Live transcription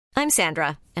I'm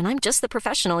Sandra, and I'm just the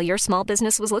professional your small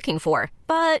business was looking for.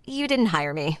 But you didn't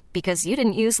hire me because you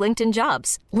didn't use LinkedIn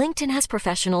Jobs. LinkedIn has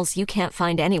professionals you can't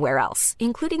find anywhere else,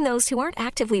 including those who aren't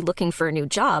actively looking for a new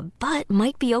job, but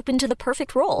might be open to the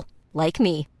perfect role, like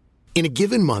me. In a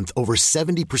given month, over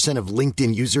 70% of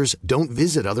LinkedIn users don't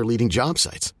visit other leading job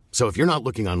sites. So if you're not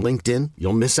looking on LinkedIn,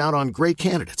 you'll miss out on great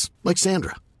candidates like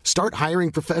Sandra. Start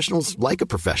hiring professionals like a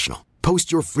professional.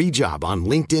 Post your free job on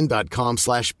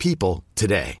linkedin.com/people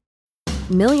today.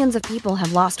 Millions of people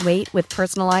have lost weight with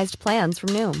personalized plans from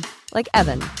Noom. Like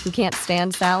Evan, who can't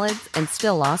stand salads and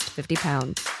still lost 50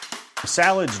 pounds.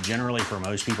 Salads generally for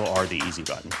most people are the easy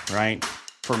button, right?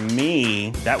 For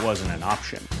me, that wasn't an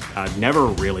option. I never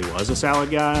really was a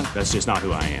salad guy. That's just not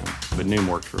who I am. But Noom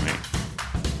worked for me.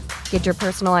 Get your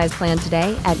personalized plan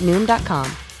today at Noom.com.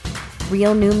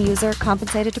 Real Noom user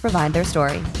compensated to provide their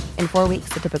story. In 4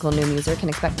 weeks, the typical Noom user can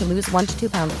expect to lose 1 to 2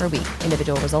 pounds per week.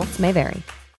 Individual results may vary.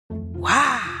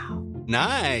 Wow.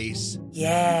 Nice.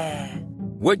 Yeah.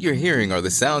 What you're hearing are the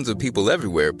sounds of people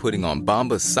everywhere putting on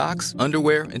Bombas socks,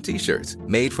 underwear, and T-shirts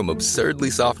made from absurdly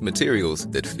soft materials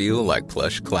that feel like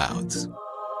plush clouds.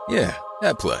 Yeah,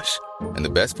 that plush. And the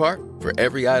best part? For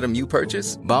every item you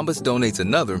purchase, Bombas donates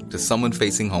another to someone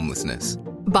facing homelessness.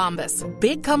 Bombas.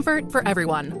 Big comfort for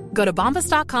everyone. Go to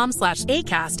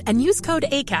bombas.com/ACAST and use code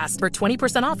ACAST for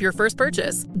 20% off your first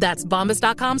purchase. That's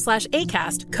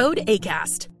bombas.com/ACAST. Code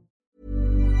ACAST.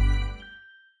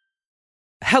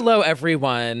 Hello,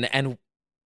 everyone, and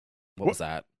what was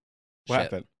that? What Shit.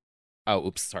 happened? Oh,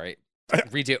 oops, sorry.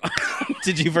 Redo.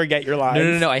 Did you forget your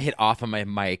lines? No. I hit off on my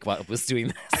mic while I was doing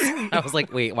this. I was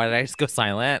like, wait, why did I just go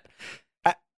silent?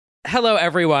 Hello,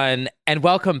 everyone, and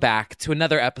welcome back to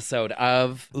another episode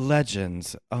of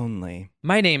Legends Only.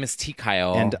 My name is T.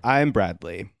 Kyle. And I'm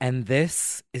Bradley. And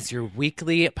this is your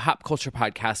weekly pop culture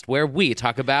podcast where we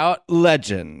talk about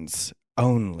Legends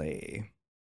Only.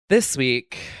 This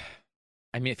week,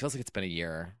 I mean, it feels like it's been a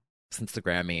year since the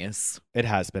Grammys. It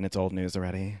has been. It's old news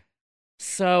already.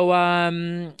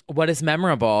 So, what is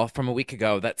memorable from a week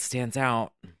ago that stands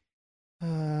out?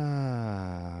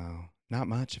 Not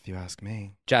much, if you ask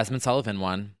me. Jasmine Sullivan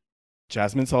won.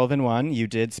 Jasmine Sullivan won. You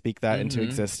did speak that into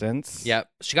existence. Yep.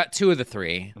 She got 2 of the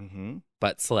 3,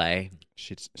 but slay.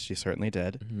 She certainly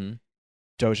did. Mm-hmm.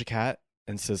 Doja Cat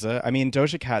and SZA. I mean,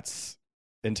 Doja Cat's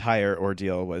entire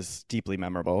ordeal was deeply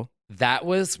memorable. That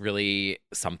was really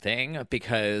something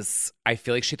because I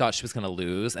feel like she thought she was going to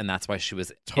lose, and that's why she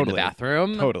was in the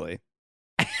bathroom. Totally.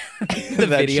 The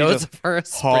videos of her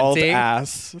hauled sprinting.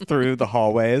 ass through the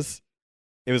hallways.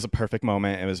 It was a perfect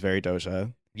moment. It was very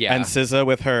Doja. Yeah. And SZA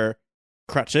with her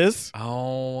crutches.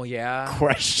 Oh, yeah.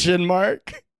 Question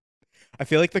mark. I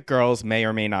feel like the girls may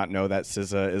or may not know that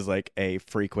SZA is like a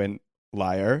frequent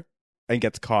liar and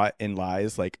gets caught in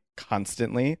lies like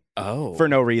constantly. Oh. For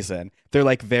no reason. They're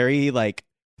like very like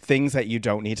things that you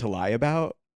don't need to lie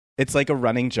about. It's like a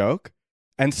running joke.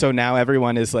 And so now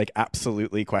everyone is like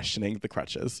absolutely questioning the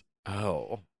crutches.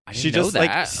 Oh. I didn't She know just that.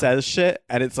 like says shit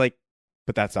and it's like,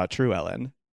 but that's not true,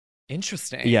 Ellen.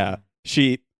 Interesting. Yeah.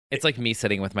 It's like me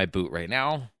sitting with my boot right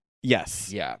now.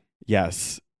 Yes. Yeah.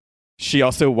 Yes. She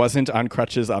also wasn't on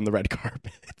crutches on the red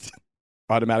carpet.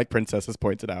 Automatic Princess has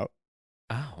pointed out.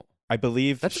 Oh. I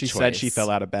believe That's a she said she choice.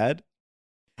 fell out of bed.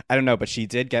 I don't know, but she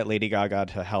did get Lady Gaga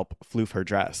to help floof her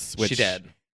dress, which She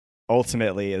did.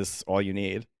 ultimately is all you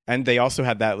need. And they also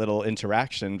had that little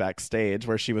interaction backstage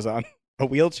where she was on a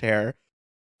wheelchair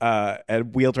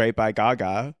and wheeled right by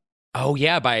Gaga. Oh,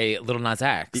 yeah, by Little Nas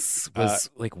X was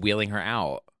like wheeling her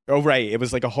out. Oh, right. It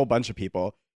was like a whole bunch of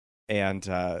people. And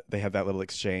they had that little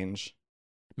exchange.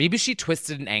 Maybe she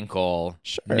twisted an ankle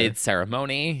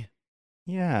mid-ceremony.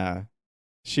 Yeah.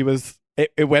 She was,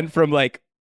 it went from like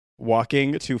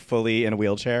walking to fully in a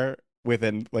wheelchair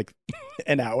within like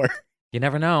an hour. You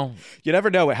never know. You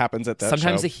never know what happens at that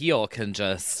Sometimes show. a heel can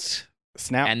just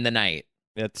Snap. end the night.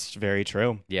 It's very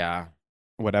true. Yeah.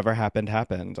 Whatever happened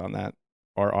on that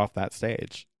or off that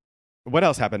stage. What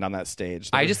else happened on that stage?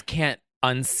 I just can't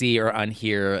unsee or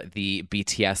unhear the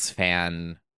BTS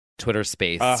fan Twitter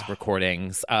space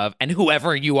recordings of, and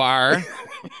whoever you are,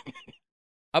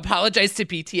 apologize to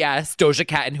BTS, Doja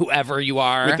Cat, and whoever you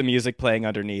are. With the music playing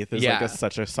underneath is like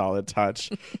such a solid touch.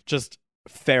 Just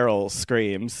feral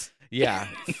screams. Yeah,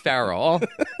 feral.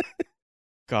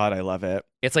 God, I love it.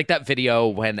 It's like that video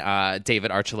when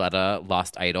David Archuleta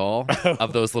lost Idol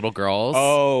of those little girls.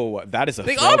 Oh, that is a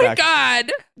like, oh my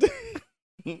God.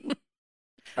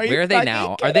 Where are they fucking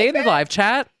now? Are they in the live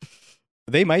chat?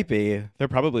 They might be. They're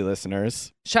probably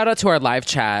listeners. Shout out to our live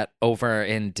chat over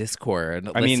in Discord,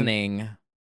 listening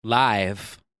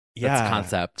live. Yeah. That's a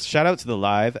concept. Shout out to the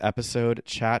live episode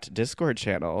chat Discord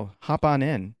channel. Hop on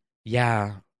in.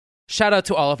 Yeah. Shout out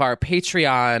to all of our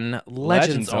Patreon Legends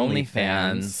Legends Only Only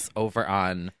fans over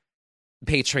on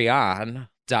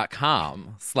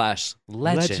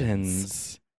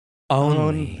patreon.com/legends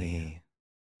only.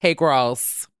 Hey,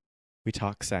 girls. We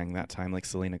sang that time like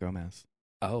Selena Gomez.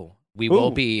 Oh, we will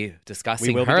Ooh. be discussing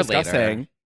We will her be discussing. later.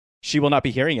 She will not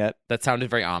be hearing it. That sounded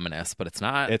very ominous, but it's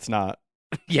not. It's not.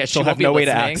 Yeah, she She'll won't have be no way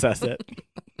to listening. access it.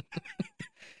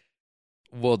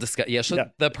 We'll discuss. Yeah, Yeah.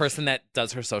 the person that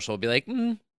does her social will be like,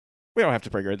 We don't have to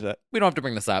bring her into that. we don't have to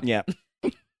bring this up. Yeah.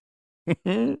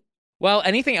 Well,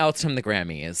 anything else from the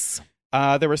Grammys?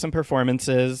 There were some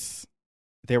performances.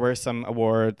 There were some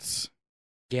awards.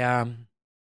 Yeah.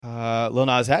 Lil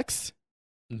Nas X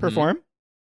Mhm. perform.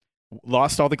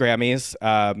 Lost all the Grammys.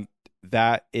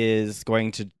 That is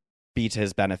going to be to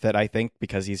his benefit, I think,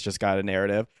 because he's just got a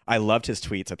narrative. I loved his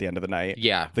tweets at the end of the night.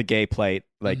 Yeah. The gay plight,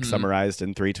 like Mhm. summarized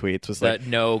in 3 tweets, was The like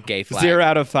no gay flag. 0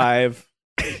 out of 5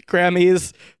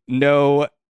 Grammys. No,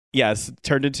 yes,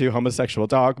 turned into homosexual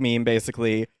dog meme,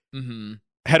 basically. Mm-hmm.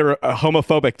 A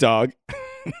homophobic dog.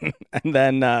 And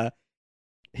then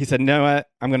he said, "No, what?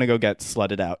 I'm going to go get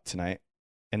slutted out tonight."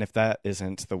 And if that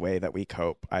isn't the way that we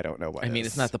cope, I don't know what I mean, is.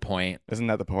 it's not the point. Isn't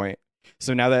that the point?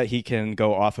 So now that he can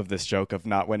go off of this joke of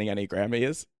not winning any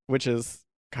Grammys, which is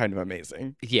kind of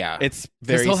amazing. Yeah. It's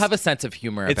Because very he'll have a sense of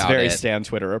humor it's about very it, Stan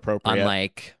Twitter appropriate.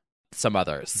 unlike some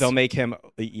others. They'll make him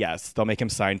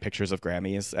sign pictures of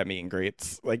Grammys at meet and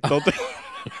greets. Like they'll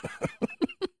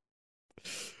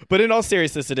But in all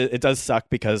seriousness, it does suck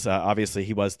because obviously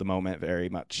he was the moment very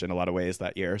much in a lot of ways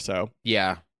that year. So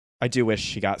Yeah. I do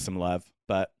wish he got some love,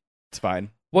 but it's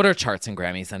fine. What are charts and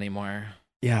Grammys anymore?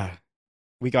 Yeah.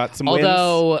 We got some wins.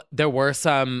 Although there were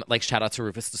some, like, shout out to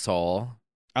Rufus Du Sol.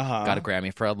 Uh-huh. Got a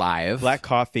Grammy for Alive. Black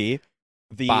Coffee.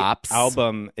 The Bops.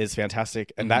 album is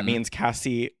fantastic, and that Mhm. means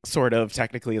Cassie sort of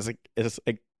technically is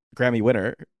a Grammy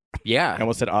winner. Yeah. I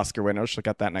almost said Oscar winner. She'll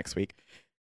get that next week.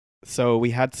 So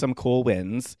we had some cool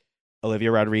wins.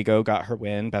 Olivia Rodrigo got her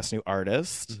win, Best New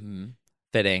Artist. Mhm.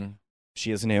 Fitting.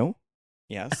 She is new.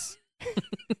 Yes.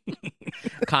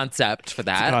 Concept for It's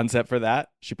a that. concept for that.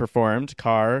 She performed.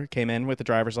 Carr came in with the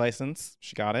driver's license.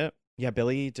 She got it. Yeah,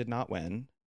 Billy did not win.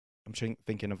 I'm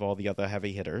thinking of all the other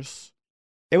heavy hitters.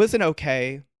 It was an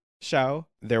okay show.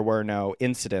 There were no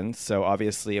incidents, so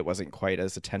obviously it wasn't quite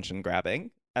as attention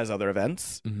grabbing as other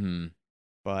events, hmm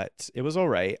but it was all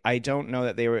right. I don't know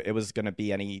that it was going to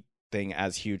be anything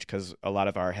as huge because a lot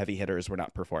of our heavy hitters were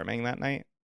not performing that night.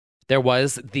 There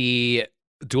was the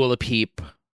Dua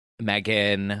Lipa,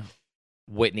 Megan,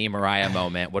 Whitney, Mariah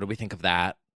moment. What do we think of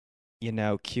that? You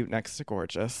know, cute next to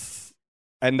gorgeous.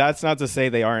 And that's not to say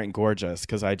they aren't gorgeous,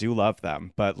 because I do love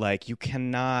them. But, like, you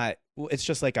cannot... It's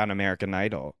just like on American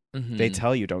Idol. Mhm. They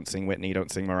tell you don't sing Whitney,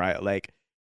 don't sing Mariah. Like,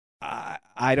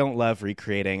 I don't love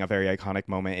recreating a very iconic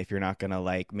moment if you're not going to,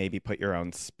 like, maybe put your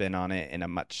own spin on it in a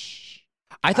much...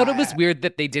 I thought it was weird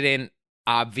that they didn't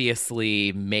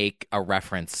obviously make a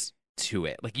reference to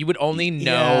it. Like, you would only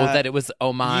know Yeah. that it was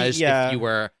homage Yeah. if you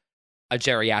were a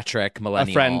geriatric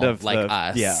millennial friend of like the-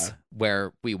 us, yeah.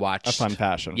 where we watched A fun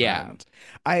fashion Yeah. friend.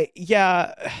 I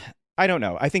don't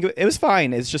know. I think it was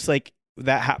fine. It's just, like,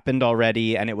 that happened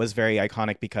already, and it was very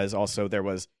iconic because also there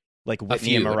was, like,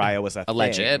 Whitney and feud. Mariah was a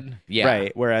alleged. thing. Yeah.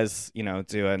 Right. Whereas, you know,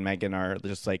 Dua and Megan are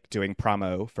just like doing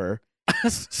promo for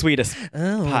sweetest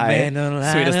Oh, pie. man, don't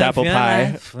Sweetest line up apple your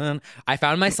pie. life. I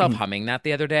found myself humming that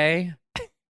the other day.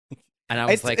 And I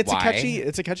was It's like, it's why?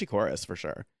 a catchy chorus for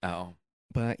sure. Oh.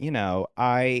 But, you know,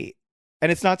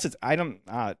 it's not I'm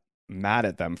not mad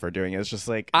at them for doing it. It's just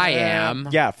like I am.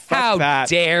 Yeah, fuck How that.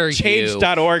 dare you?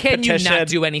 Change.org Can petition. you not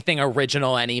do anything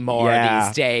original anymore Yeah.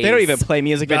 these days? They don't even play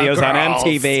music The videos on girls.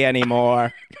 MTV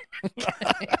anymore.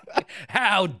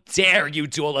 How dare you,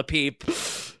 Dua Peep?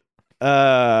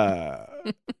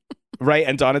 Right,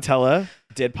 and Donatella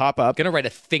did pop up. Gonna write a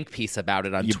think piece about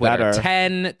it on You Twitter. better.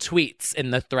 10 tweets in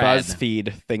the thread.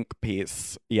 BuzzFeed think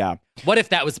piece. Yeah. What if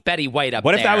that was Betty White up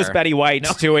What there? if that was Betty White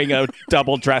No. doing a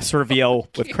double dress reveal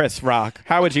with Chris Rock?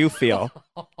 How would you feel?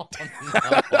 Oh,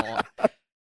 no.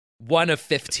 1 of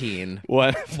 15.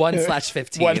 One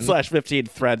 1/15. 1/15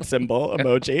 thread symbol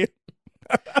emoji.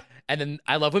 And then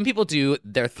I love when people do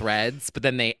their threads, but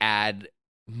then they add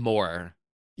more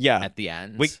Yeah. at the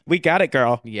end. We got it,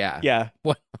 girl. Yeah. Yeah.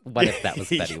 What if that was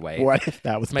Betty White? What if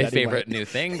that was It's my Betty favorite White? new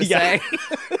thing to Yeah. say.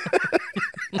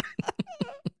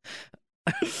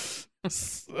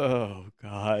 Oh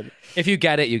God. If you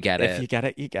get it, you get If it. you get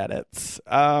it, you get it.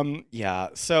 Yeah.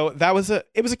 So it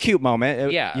was a cute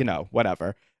moment. Yeah. You know,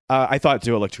 whatever. I thought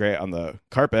Dua looked great on the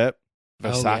carpet. Oh,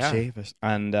 yeah. Versace.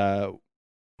 And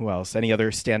who else? Any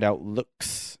other standout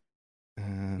looks?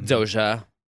 Doja.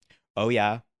 Oh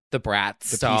yeah. The Bratz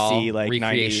the style PC like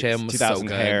recreation 90s, was 2000 so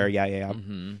good. hair. Yeah.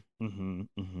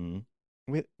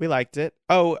 We liked it.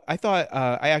 Oh, I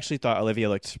actually thought Olivia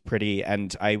looked pretty,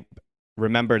 and I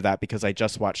remembered that because I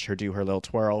just watched her do her little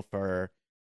twirl for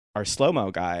our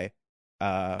slow-mo guy.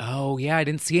 Oh, yeah, I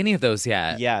didn't see any of those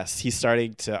yet. Yes, he's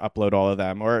starting to upload all of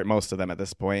them, or most of them at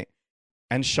this point.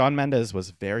 And Shawn Mendes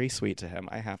was very sweet to him,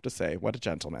 I have to say. What a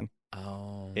gentleman.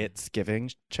 Oh. It's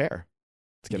giving chair.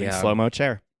 It's giving Yeah. slow-mo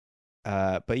chair.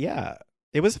 But yeah,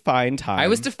 it was a fine time. I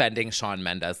was defending Shawn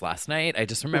Mendes last night. I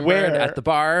just remembered Where? at the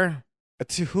bar.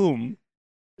 To whom?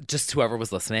 Just whoever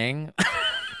was listening.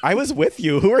 I was with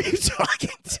you. Who are you talking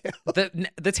to?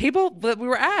 The table that we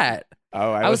were at.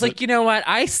 Oh, I was like, you know what?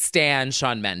 I stan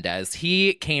Shawn Mendes.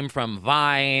 He came from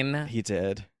Vine, He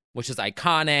did. which is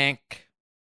iconic.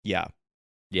 Yeah.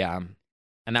 Yeah.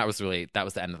 And that was the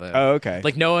end of the. Oh, okay.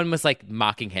 Like, no one was like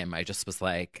mocking him. I just was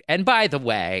like, and by the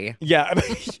way. Yeah.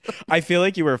 I feel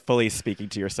like you were fully speaking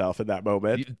to yourself in that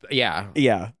moment. Yeah.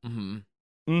 Yeah.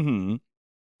 Mm-hmm.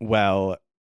 Well,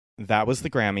 that was the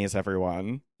Grammys,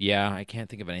 everyone. Yeah. I can't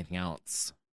think of anything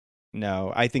else.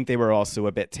 No, I think they were also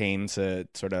a bit tame to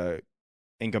sort of,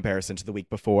 in comparison to the week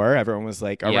before. Everyone was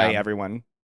like, all right, everyone.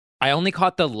 I only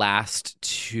caught the last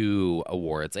 2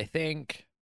 awards, I think.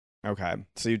 Okay.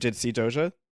 So you did see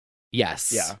Doja?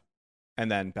 Yes. Yeah.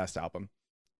 And then Best Album.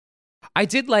 I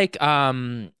did like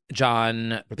John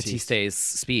Batiste's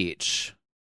speech.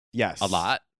 Yes. A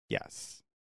lot. Yes.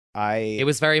 It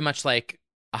was very much like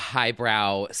a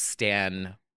highbrow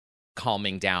Stan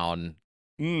calming down.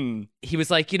 He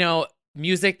was like,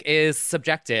 music is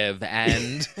subjective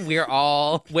and we're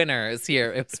all winners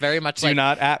here. It was very much like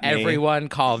not at me. Everyone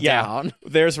calm down.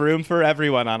 There's room for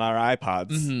everyone on our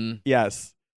iPods. Mm-hmm.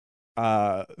 Yes.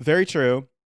 Very true.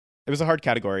 It was a hard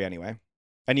category anyway.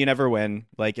 And you never win.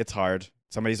 Like, it's hard.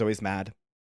 Somebody's always mad.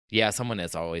 Yeah, someone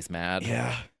is always mad.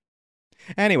 Yeah.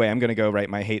 Anyway, I'm going to go write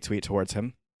my hate tweet towards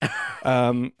him.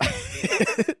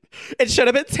 It should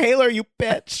have been Taylor, you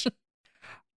bitch.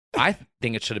 I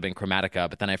think it should have been Chromatica,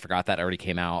 but then I forgot that already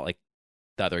came out like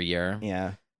the other year.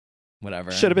 Yeah.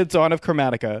 Whatever. Should have been Dawn of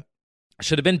Chromatica.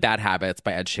 Should have been Bad Habits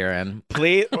by Ed Sheeran.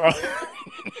 Please.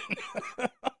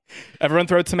 Everyone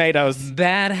throw tomatoes.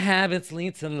 Bad habits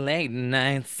lead to late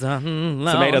nights alone.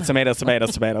 Tomatoes.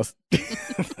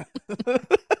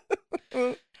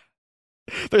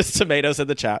 There's tomatoes in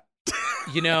the chat.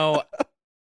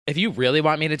 If you really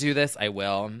want me to do this, I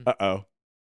will. Uh-oh.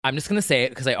 I'm just going to say it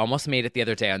because I almost made it the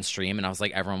other day on stream and I was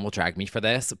like, everyone will drag me for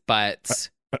this.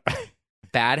 But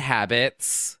Bad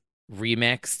Habits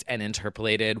remixed and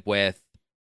interpolated with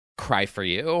Cry For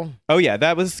You. Oh, yeah.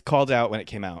 That was called out when it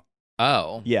came out.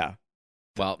 Oh. Yeah.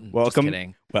 Well, welcome, just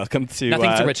kidding. Welcome to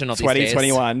Nothing's original these days.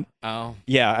 2021. Oh.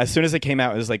 Yeah. As soon as it came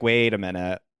out, it was like, wait a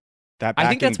minute. That I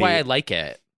think that's beat. why I like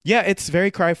it. Yeah, it's very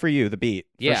Cry For You, the beat.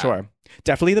 Yeah. For sure.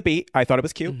 Definitely the beat. I thought it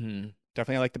was cute. Mm-hmm.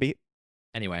 Definitely I like the beat.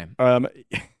 Anyway.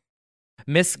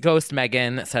 Miss Ghost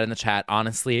Megan said in the chat,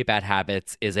 honestly, Bad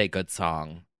Habits is a good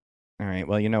song. All right.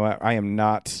 Well, you know what? I am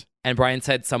not. And Brian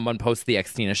said someone post the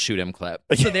Xtina Shoot 'Em clip.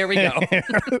 So there we go.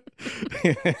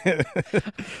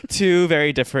 2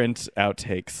 very different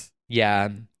outtakes. Yeah.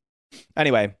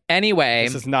 Anyway.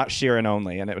 This is not Sheeran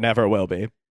only, and it never will be.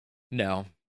 No.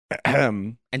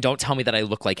 And don't tell me that I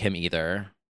look like him either.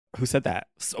 Who said that?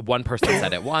 One person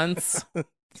said it once.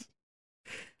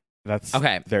 That's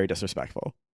okay. Very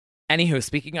disrespectful. Anywho,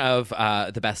 speaking of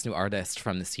the best new artist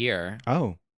from this year.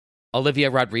 Oh.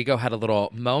 Olivia Rodrigo had a little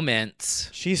moment.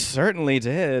 She certainly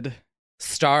did.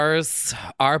 Stars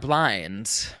Are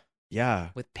Blind.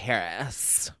 Yeah. With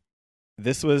Paris.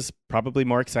 This was probably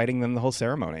more exciting than the whole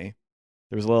ceremony.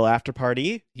 There was a little after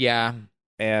party. Yeah.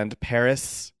 And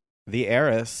Paris, the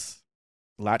heiress,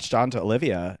 latched on to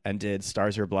Olivia and did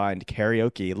Stars Are Blind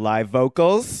karaoke live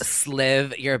vocals.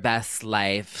 Sliv your best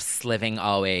life. Sliving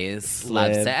always.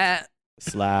 Loves it.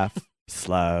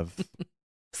 Slav.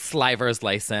 Sliver's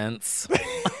license. We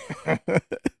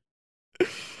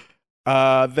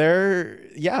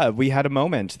had a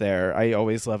moment there. I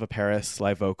always love a Paris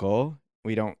live vocal.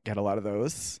 We don't get a lot of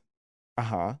those.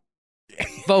 Uh-huh.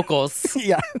 Vocals.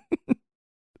 Yeah.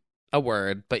 A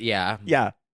word, but yeah.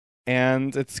 Yeah.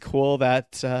 And it's cool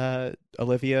that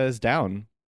Olivia is down.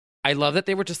 I love that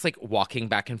they were just like walking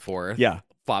back and forth. Yeah.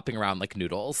 Flopping around like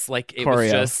noodles. Like it Choreo.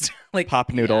 was just like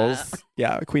pop noodles.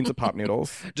 Yeah, queens of pop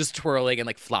noodles. Just twirling and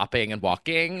like flopping and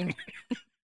walking.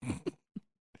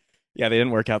 Yeah, they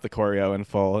didn't work out the choreo in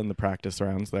full in the practice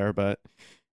rounds there, but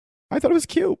I thought it was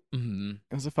cute. Mm-hmm.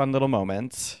 It was a fun little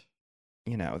moment.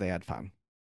 They had fun.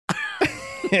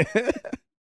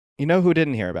 You know who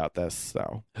didn't hear about this,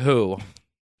 though? Who?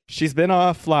 She's been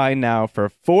offline now for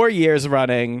 4 years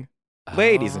running.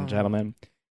 Ladies and gentlemen,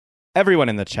 everyone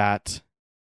in the chat,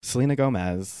 Selena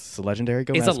Gomez, the legendary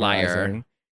Gomez, is a liar.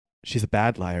 She's a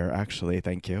bad liar, actually.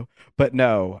 Thank you. But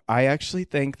no, I actually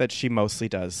think that she mostly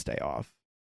does stay off.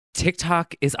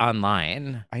 TikTok is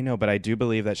online. I know, but I do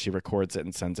believe that she records it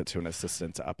and sends it to an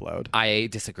assistant to upload. I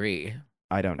disagree.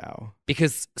 I don't know.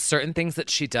 Because certain things that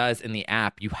she does in the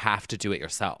app, you have to do it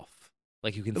yourself.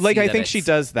 Like you can like see I that think she it's-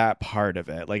 does that part of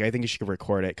it. Like I think she can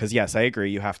record it because yes, I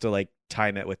agree. You have to like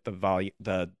time it with the volume,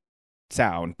 the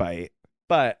sound bite.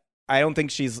 But I don't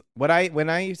think she's when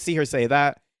I see her say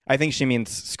that, I think she means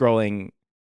scrolling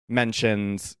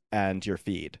mentions and your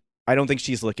feed. I don't think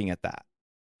she's looking at that.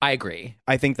 I agree.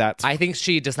 I think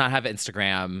she does not have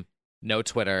Instagram, no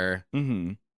Twitter,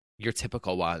 mm-hmm. your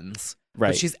typical ones. Right.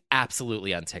 But she's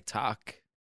absolutely on TikTok.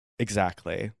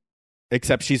 Exactly.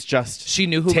 Except she's just she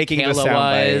knew who taking Michaela the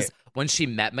soundbite. was when she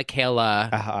met Michaela.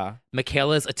 Uh-huh.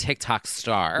 Michaela's a TikTok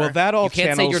star. Well, that all you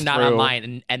can't say channels you're not through-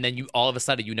 online and then you all of a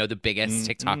sudden you know the biggest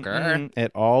TikToker.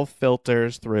 It all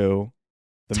filters through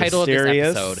the Title mysterious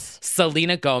of this episode: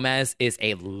 Selena Gomez is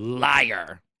a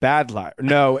liar. bad liar.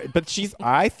 No, but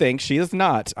I think she is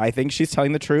not. I think she's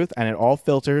telling the truth, and it all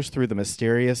filters through the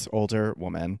mysterious older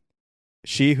woman.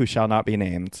 She who shall not be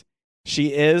named. She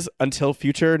is, until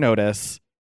future notice,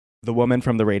 the woman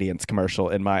from the Radiance commercial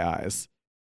in my eyes.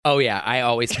 Oh yeah, I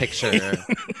always picture.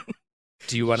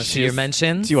 Do you want to see your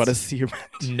mentions? Do you want to see your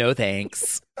mentions? No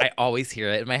thanks. I always hear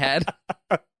it in my head.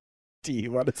 Do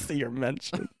you want to see your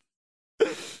mentions?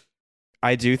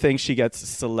 I do think she gets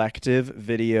selective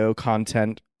video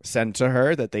content sent to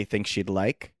her that they think she'd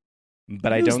like,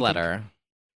 but I don't. Newsletter.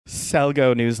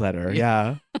 Celgo newsletter,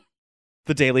 yeah.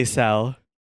 The Daily Cell.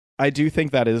 I do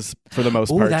think that is, for the most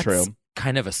part, that's true.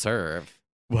 Kind of a serve.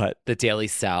 What? The Daily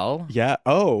Cell? Yeah.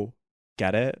 Oh,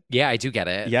 get it? Yeah, I do get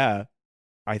it. Yeah.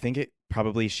 I think it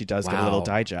probably she does get a little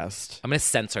digest. I'm going to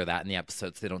censor that in the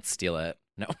episode so they don't steal it.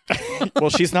 No. Well,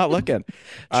 she's not looking.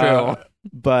 True.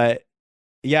 But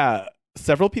yeah,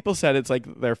 several people said it's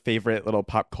like their favorite little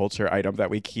pop culture item that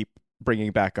we keep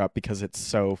bringing back up because it's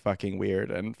so fucking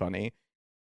weird and funny.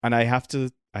 And I have to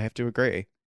agree.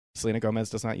 Selena Gomez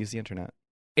does not use the internet.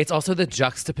 It's also the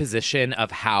juxtaposition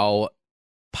of how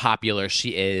popular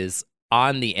she is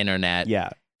on the internet. Yeah.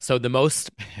 So the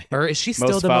most, or is she still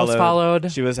Most the most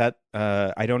followed? She was at,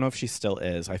 I don't know if she still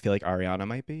is. I feel like Ariana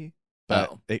might be,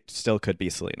 but it still could be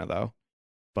Selena though.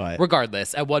 But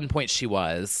regardless, at one point she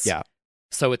was. Yeah.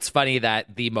 So it's funny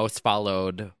that the most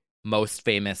followed, most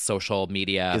famous social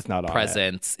media Is not on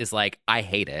presence is like, I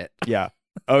hate it. yeah.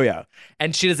 Oh yeah.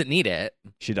 And she doesn't need it.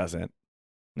 She doesn't.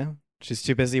 No, she's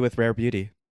too busy with Rare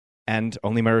Beauty and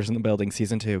Only Murders in the Building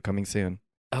season 2 coming soon.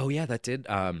 Oh yeah, that did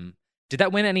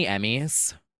that win any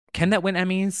Emmys? Can that win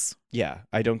Emmys? Yeah,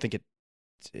 I don't think it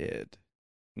did.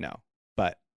 No,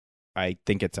 but I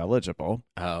think it's eligible.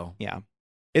 Oh. Yeah.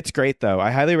 It's great though.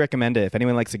 I highly recommend it if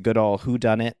anyone likes a good old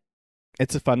whodunit.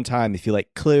 It's a fun time. If you like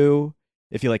Clue,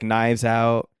 if you like Knives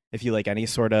Out, if you like any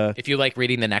sort of If you like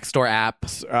reading the Nextdoor app,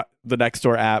 the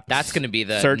Nextdoor app, that's going to be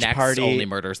the Search next Party. Only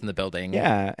Murders in the Building.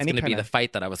 Yeah, it's any going to be kinda- the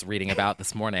fight that I was reading about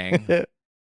this morning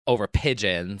over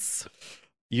pigeons.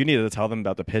 You need to tell them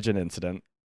about the pigeon incident.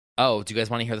 Oh, do you guys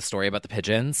want to hear the story about the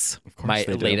pigeons? Of course My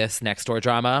they do. latest Nextdoor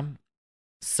drama.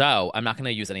 So I'm not going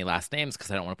to use any last names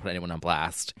because I don't want to put anyone on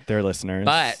blast. Their listeners.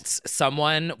 But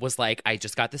someone was like, I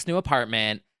just got this new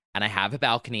apartment and I have a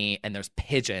balcony and there's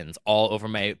pigeons all over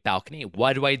my balcony.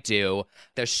 What do I do?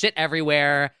 There's shit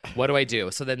everywhere. What do I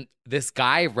do? So then this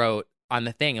guy wrote on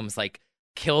the thing and was like,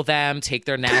 kill them, take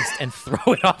their nest, and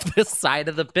throw it off the side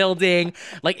of the building.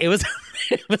 Like it was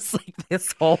like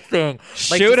this whole thing.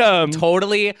 Like, Shoot just 'em.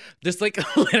 Totally. Just like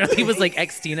literally was like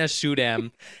Xtina, shoot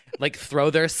him. Like throw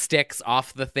their sticks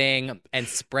off the thing and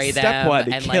spray them. Step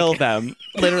one, and kill like, them.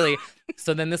 Literally.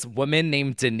 So then this woman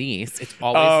named Denise, it's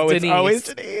always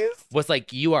Denise, was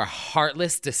like, you are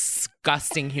heartless,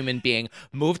 disgusting human being.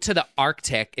 Move to the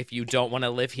Arctic if you don't want to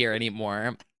live here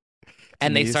anymore.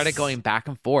 And they Denise. started going back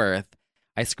and forth.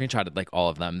 I screenshotted like all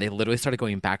of them. They literally started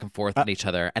going back and forth with each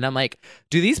other. And I'm like,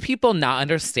 do these people not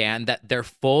understand that their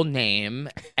full name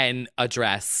and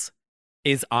address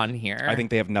is on here? I think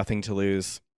they have nothing to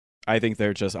lose. I think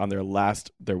they're just on their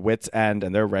wits' end,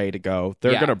 and they're ready to go.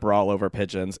 They're Yeah. going to brawl over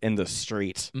pigeons in the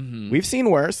street. Mhm. We've seen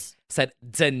worse. Said,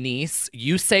 Denise,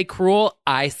 you say cruel,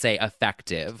 I say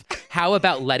effective. How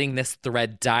about letting this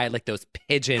thread die like those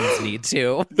pigeons need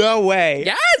to? No way.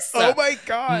 Yes! Oh my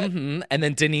God. Mhm. And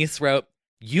then Denise wrote,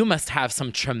 you must have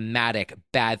some traumatic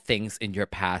bad things in your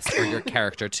past or your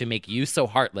character to make you so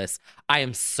heartless. I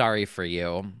am sorry for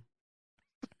you.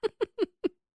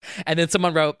 And then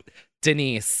someone wrote,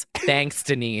 Denise, thanks,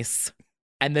 Denise.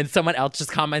 And then someone else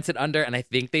just commented under, and I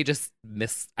think they just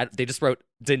wrote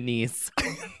Denise.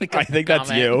 Like I think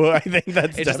that's you. I think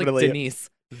that's it's definitely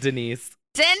just like Denise.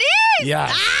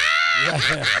 Yeah.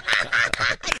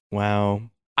 Wow.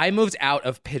 I moved out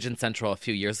of Pigeon Central a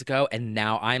few years ago, and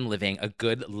now I'm living a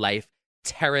good life,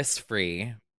 terrace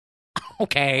free.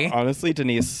 Okay. Honestly,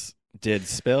 Denise did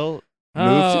spill.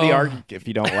 Move to the Arctic if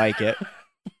you don't like it.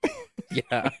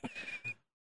 Yeah.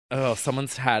 Oh,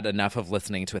 someone's had enough of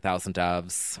listening to 1,000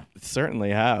 Doves. Certainly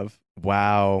have.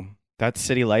 Wow. That's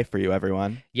city life for you,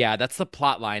 everyone. Yeah, that's the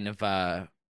plot line of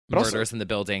Murders in the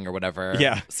Building or whatever.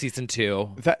 Yeah. Season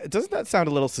 2. Doesn't that sound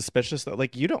a little suspicious though?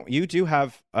 Like you do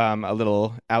have a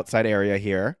little outside area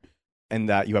here and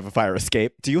that you have a fire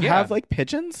escape. Do you have like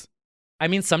pigeons? I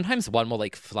mean, sometimes one will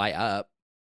like fly up.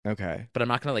 Okay. But I'm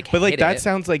not going to But like hit that it.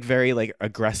 sounds like very like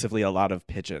aggressively a lot of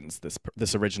pigeons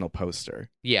this original poster.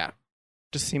 Yeah.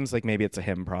 Just seems like maybe it's a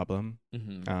him problem.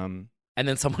 Mm-hmm. And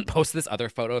then someone posted this other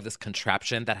photo of this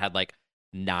contraption that had like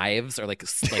knives or like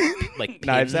like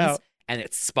knives pins, out, and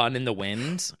it spun in the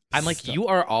wind. I'm like, you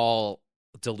are all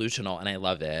delusional, and I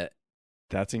love it.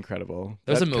 That's incredible.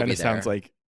 There's that a movie kind of there. sounds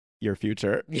like your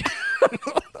future. Yeah.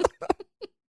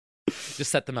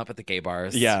 Just set them up at the gay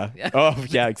bars. Yeah. Oh,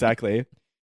 yeah, exactly.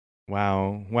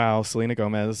 Wow. Selena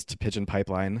Gomez to Pigeon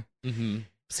Pipeline. Mm-hmm.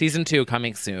 Season 2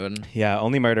 coming soon. Yeah,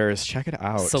 Only Murders. Check it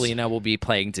out. Selena will be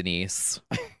playing Denise.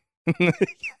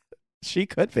 She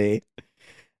could be.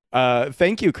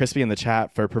 Thank you, Crispy in the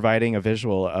chat, for providing a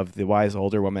visual of the wise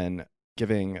older woman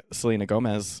giving Selena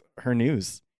Gomez her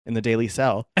news in the Daily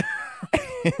Cell.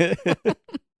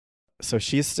 So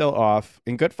she's still off,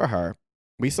 and good for her.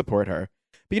 We support her.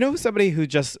 But you know somebody who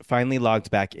just finally logged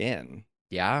back in?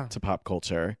 Yeah. To pop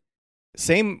culture.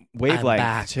 Same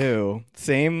wavelength, too.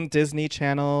 Same Disney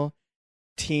Channel,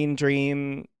 teen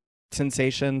dream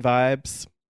sensation vibes.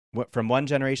 From one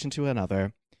generation to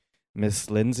another. Miss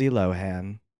Lindsay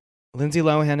Lohan. Lindsay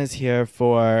Lohan is here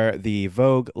for the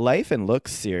Vogue Life and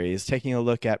Looks series, taking a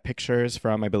look at pictures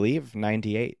from, I believe,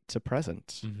 98 to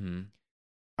present. Mm-hmm.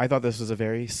 I thought this was a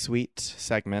very sweet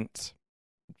segment.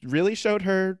 Really showed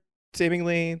her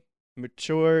seemingly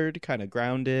matured, kind of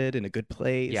grounded, in a good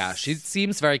place. Yeah, she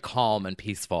seems very calm and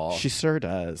peaceful. She sure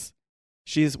does.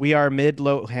 We are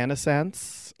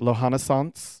mid-Lohanessance.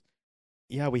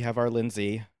 Yeah, we have our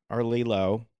Lindsay, our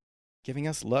Lilo, giving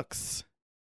us looks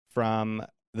from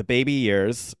the baby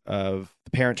years of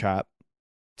The Parent Trap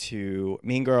to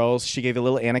Mean Girls. She gave a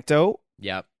little anecdote.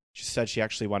 Yep. She said she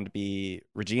actually wanted to be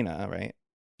Regina, right?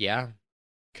 Yeah.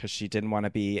 Because she didn't want to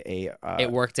be a it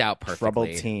worked out perfectly. Troubled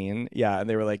teen. Yeah, and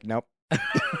they were like, nope.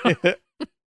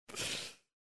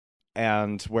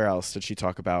 And where else did she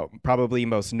talk about? Probably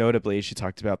most notably, she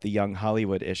talked about the Young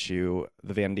Hollywood issue,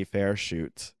 the Vanity Fair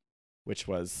shoot, which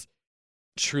was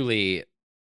truly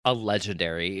a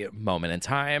legendary moment in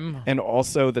time. And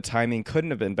also the timing couldn't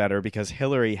have been better because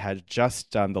Hillary had just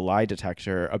done the lie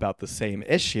detector about the same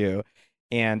issue.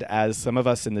 And as some of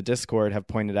us in the Discord have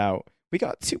pointed out, we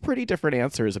got two pretty different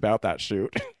answers about that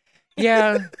shoot.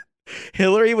 Yeah.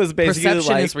 Hillary was basically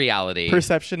perception like... is reality.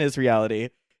 Perception is reality.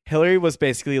 Hillary was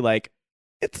basically like,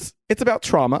 it's about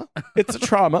trauma. It's a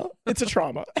trauma. It's a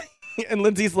trauma. And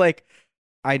Lindsay's like,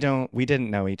 we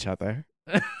didn't know each other.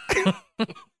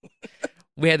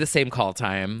 We had the same call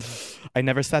time. I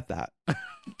never said that.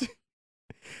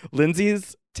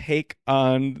 Lindsay's take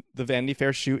on the Vanity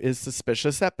Fair shoot is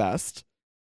suspicious at best.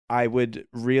 I would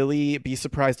really be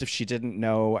surprised if she didn't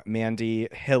know Mandy,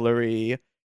 Hillary,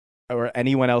 or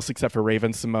anyone else except for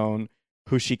Raven Simone,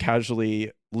 who she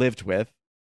casually lived with.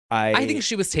 I think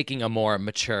she was taking a more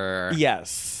mature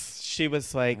she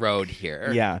was like road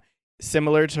here. Yeah.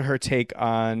 Similar to her take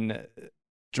on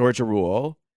Georgia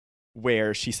Rule,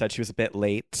 where she said she was a bit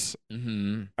late.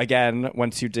 Mm-hmm. Again,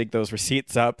 once you dig those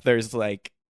receipts up, there's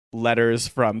like letters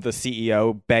from the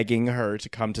CEO begging her to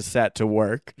come to set to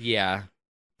work. Yeah.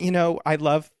 You know, I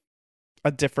love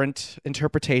a different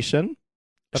interpretation.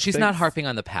 She's not harping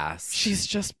on the past. She's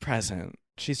just present.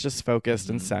 She's just focused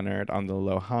and centered on the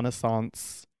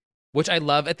Lohanessance. Which I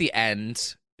love at the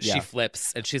end. She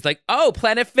flips and she's like, oh,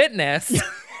 Planet Fitness.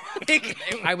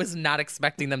 I was not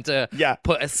expecting them to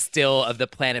put a still of the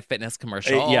Planet Fitness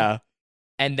commercial. Yeah.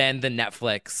 And then the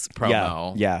Netflix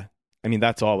promo. Yeah. I mean,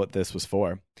 that's all what this was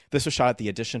for. This was shot at the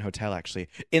Edition Hotel, actually.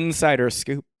 Insider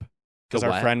scoop. Because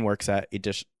our friend works at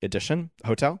Edition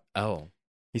Hotel. Oh.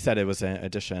 He said it was an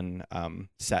Edition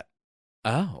set.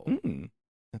 Oh.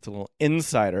 That's a little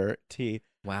insider tea.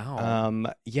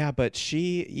 Wow. Yeah, but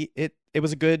it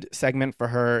was a good segment for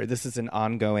her. This is an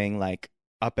ongoing, like,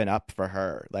 up and up for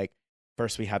her. Like,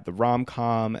 first we had the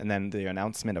rom-com and then the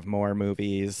announcement of more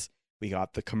movies. We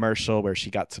got the commercial where she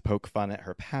got to poke fun at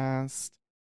her past.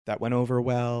 That went over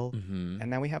well. Mm-hmm. And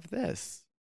now we have this.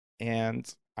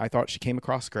 And I thought she came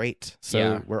across great. So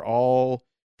Yeah. we're all...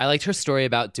 I liked her story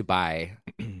about Dubai.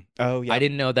 Oh, yeah. I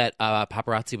didn't know that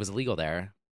paparazzi was illegal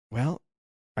there. Well,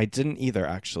 I didn't either,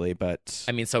 actually, but...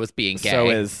 I mean, so is being gay. So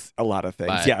is a lot of things.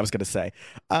 But- Yeah, I was going to say.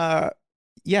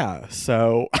 Yeah,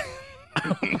 so...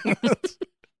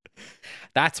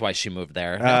 That's why she moved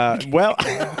there. well...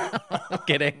 I'm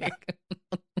kidding.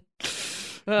 Oh.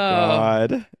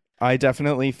 God. I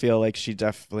definitely feel like she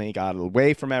definitely got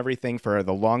away from everything for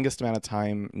the longest amount of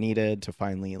time needed to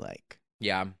finally, like...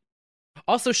 Yeah.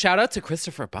 Also, shout out to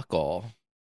Christopher Buckle,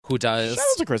 who does Shout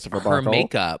out to Christopher her Buckle.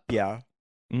 makeup. Yeah.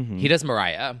 Mhm. He does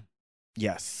Mariah,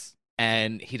 Yes.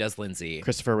 and he does Lindsay.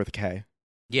 Christopher with a K,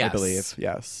 Yes. I believe.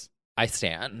 Yes. I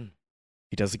stan.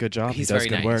 He does a good job. He's he does very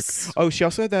good nice. work. Oh, she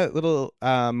also had that little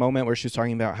moment where she was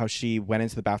talking about how she went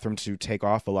into the bathroom to take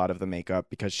off a lot of the makeup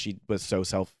because she was so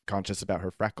self-conscious about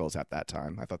her freckles at that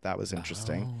time. I thought that was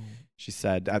interesting. Oh. She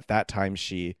said at that time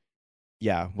she,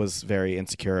 was very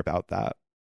insecure about that.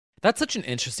 That's such an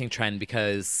interesting trend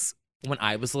because when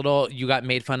I was little, you got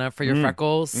made fun of for your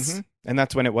freckles. Mhm. And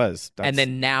that's when it was. And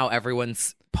then now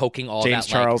everyone's poking all James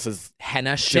that Charles like, is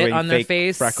henna shit doing on their fake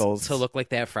face freckles. to look like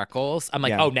they have freckles. I'm like,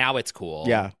 Yeah. oh, now it's cool.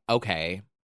 Yeah. Okay.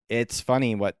 It's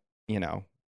funny what's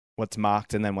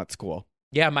mocked and then what's cool.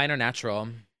 Yeah, mine are natural.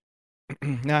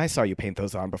 No, I saw you paint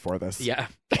those on before this. Yeah,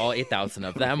 all 8,000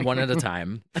 of them, one at a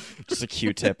time. Just a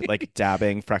Q-tip, like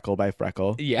dabbing freckle by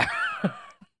freckle. Yeah.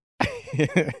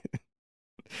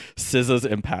 SZA's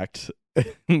impact,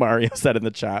 Mario said in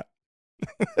the chat.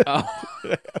 Oh.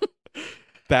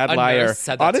 Bad A liar. nurse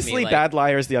said that to Honestly, me, like- bad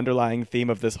liar is the underlying theme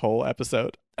of this whole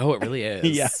episode. Oh, it really is.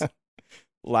 Yeah.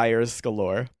 Liars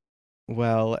galore.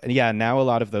 Well, yeah, now a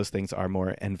lot of those things are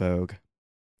more en vogue.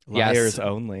 Yes. Liars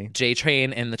only. J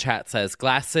Train in the chat says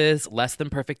glasses, less than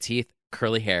perfect teeth,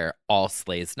 curly hair, all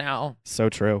slays now. So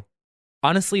true.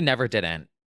 Honestly, never didn't.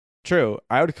 True.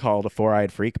 I would call it a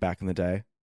four-eyed freak back in the day.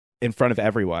 In front of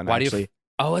everyone, Why actually. do you?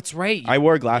 Oh, that's right. I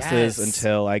wore glasses Yes.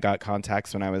 until I got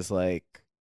contacts when I was like,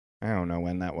 I don't know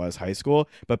when that was, high school.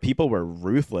 But people were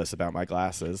ruthless about my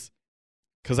glasses.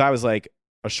 Because I was like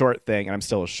a short thing, and I'm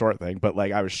still a short thing. But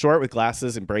like I was short with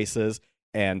glasses and braces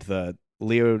and the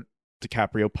Leo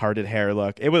DiCaprio parted hair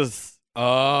look. It was,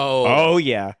 Oh,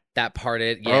 yeah. that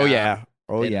parted. Yeah. Oh, yeah.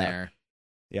 Oh, Been yeah. there.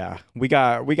 Yeah. We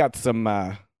got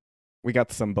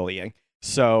some bullying.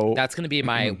 So That's going to be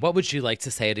my, what would you like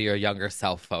to say to your younger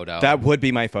self photo? that would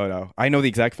be my photo. I know the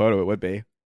exact photo it would be.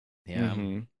 Yeah.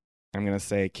 Mhm. I'm going to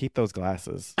say, keep those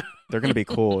glasses. They're going to be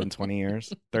cool in 20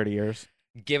 years, 30 years.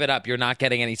 Give it up. You're not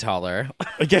getting any taller.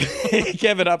 Give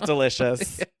it up,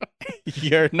 Delicious.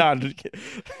 You're not.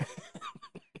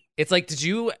 It's like, did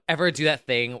you ever do that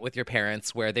thing with your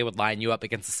parents where they would line you up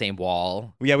against the same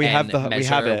wall? Yeah, we have and it.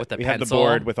 measure with a We have the pencil?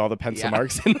 board with all the pencil Yeah.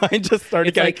 marks, and mine just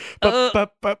started It's getting.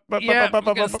 like, yeah, we're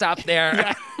gonna stop there.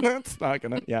 Yeah, that's not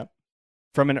gonna. Yeah,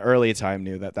 from an early time,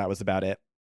 knew that was about it.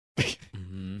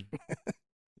 Mhm.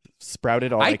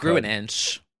 Sprouted all I grew could. an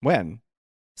inch When?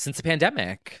 since the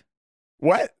pandemic.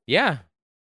 What? Yeah.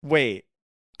 Wait.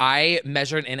 I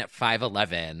measured in at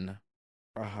 5'11"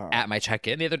 Uh-huh. at my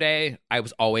check-in the other day. I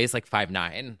was always like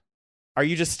 5'9". Are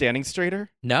you just standing straighter?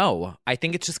 No, I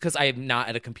think it's just because I'm not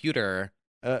at a computer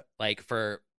Uh, like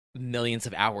for millions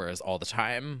of hours all the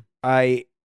time. I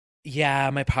Yeah,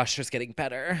 my posture's getting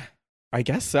better.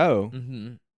 guess so.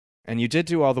 Mm-hmm. And you did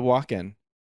do all the walk-in.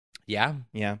 Yeah.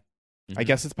 Yeah, I Mhm.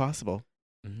 guess it's possible.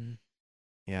 Mhm.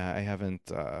 Yeah, I haven't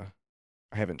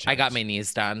checked. I got my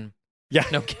knees done. Yeah.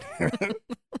 No kidding.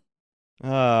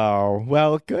 Oh,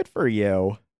 well, good for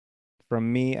you.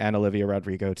 From me and Olivia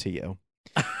Rodrigo to you.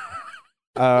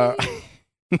 Uh,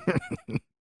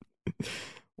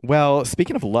 well,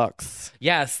 speaking of looks,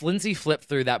 Yes, Lindsay flipped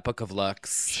through that book of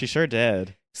looks. she sure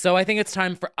did. So I think it's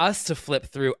time for us to flip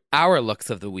through our looks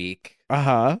of the week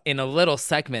Uh-huh. in a little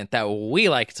segment that we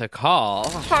like to call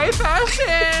High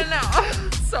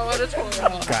Fashion. So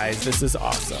editorial. Guys, this is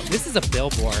awesome. This is a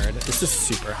billboard. This is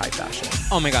super high fashion.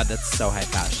 Oh my God, that's so high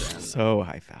fashion. So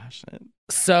high fashion.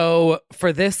 So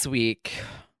for this week,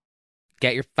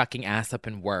 get your fucking ass up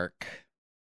and work.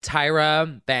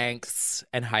 Tyra Banks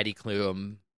and Heidi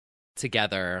Klum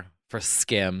together for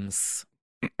Skims.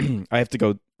 I have to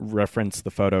go reference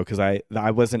the photo because I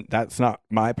wasn't, that's not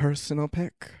my personal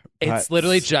pick. It's but-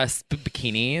 literally just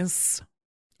bikinis.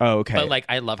 Oh, okay. But like,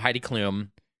 I love Heidi Klum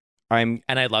I'm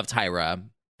and I love Tyra.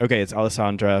 okay. It's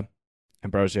Alessandra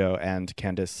Ambrosio and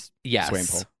Candice Yes.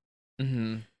 Swainpole.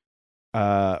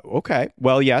 Mm-hmm. Okay.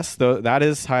 Well, yes, that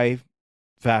is high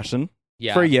fashion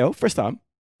Yeah. for you, for some.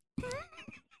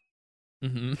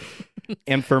 Mm-hmm.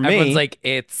 And for me, Everyone's like,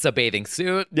 it's a bathing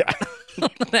suit. yeah.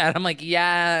 And I'm like,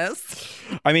 yes.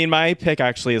 I mean, my pick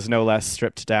actually is no less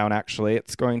stripped down, actually.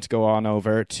 It's going to go on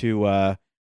over to a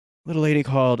little lady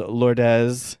called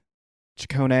Lourdes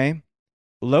Ciccone.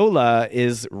 Lola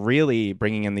is really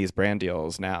bringing in these brand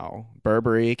deals now.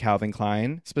 Burberry, Calvin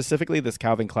Klein, specifically this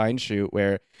Calvin Klein shoot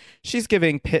where she's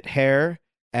giving Pitt hair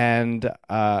and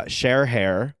Cher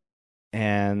hair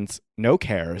and no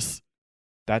cares.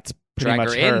 That's pretty Drag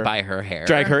much her in by her hair.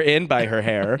 Drag her in by her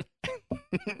hair.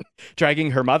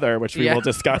 Dragging her mother, which we will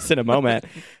discuss in a moment.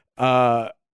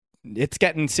 It's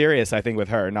getting serious, I think, with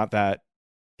her. Not that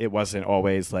it wasn't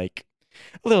always like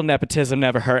a little nepotism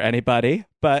never hurt anybody,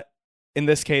 but in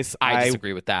this case, I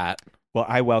disagree with that. Well,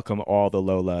 I welcome all the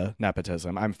Lola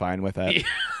nepotism. I'm fine with it.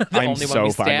 I'm only one so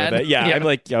we fine stand. with it. Yeah, I'm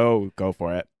like, yo, go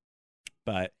for it.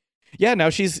 But yeah, now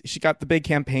she got the big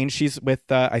campaign. She's with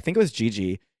I think it was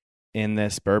Gigi in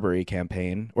this Burberry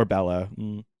campaign, or Bella.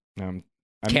 I'm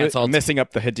Canceled. I'm missing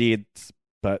up the Hadids,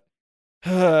 but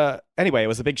anyway, it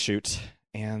was a big shoot,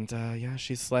 and yeah,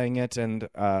 she's slaying it. And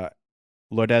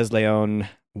Lourdes Leon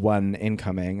won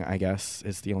incoming, I guess,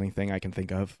 is the only thing I can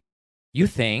think of. You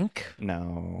think?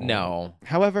 No.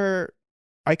 However,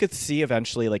 I could see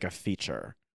eventually like a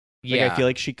feature. Yeah. Like, I feel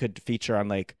like she could feature on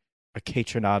like a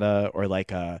Catronata or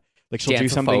like she'll do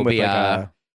something with like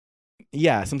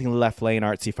something left lane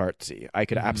artsy fartsy. I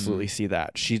could absolutely see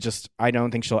that. I don't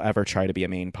think she'll ever try to be a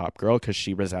main pop girl because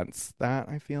she resents that,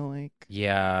 I feel like.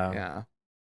 Yeah.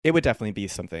 It would definitely be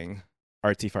something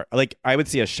artsy fart. Like, I would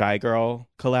see a Shy Girl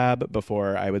collab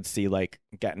before I would see like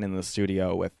getting in the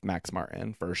studio with Max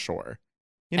Martin for sure.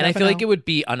 And I feel like it would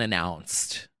be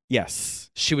unannounced. Yes.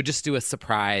 She would just do a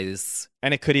surprise.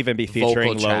 And it could even be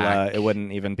featuring vocal Lola. track. It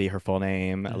wouldn't even be her full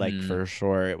name. Like, for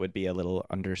sure, it would be a little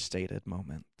understated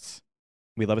moment.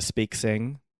 We love a speak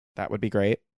sing. That would be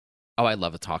great. Oh, I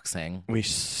love a talk sing. We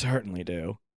certainly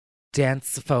do.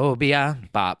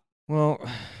 Dancephobia. Bop. Well,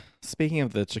 speaking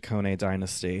of the Ciccone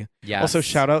dynasty, Yes. also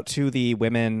shout out to the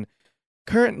women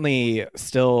currently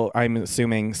still, I'm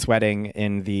assuming, sweating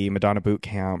in the Madonna boot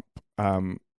camp.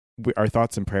 Our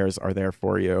thoughts and prayers are there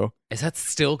for you. Is that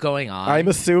still going on? I'm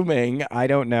assuming. I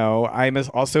don't know. I'm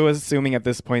also assuming at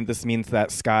this point this means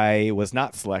that Sky was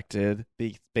not selected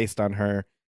based on her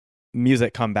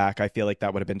music comeback. I feel like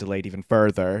that would have been delayed even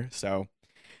further. So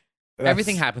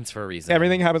everything happens for a reason.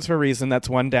 Everything happens for a reason. That's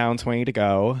 1 down, 20 to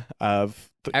go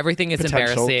of everything is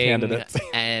potential embarrassing candidates.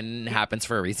 and happens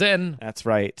for a reason. That's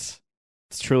right.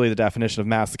 It's truly the definition of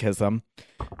masochism.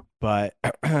 But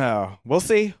we'll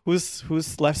see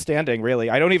who's left standing,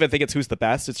 really. I don't even think it's who's the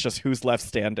best. It's just who's left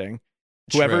standing.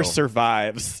 Whoever True.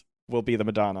 survives will be the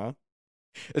Madonna.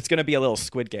 It's going to be a little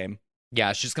Squid Game.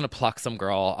 Yeah, she's going to pluck some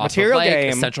girl off Material of like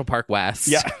Game. Central Park West.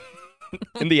 Yeah.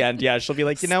 In the end, yeah, she'll be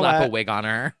like, you know Slap what? a wig on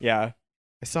her. Yeah.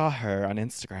 I saw her on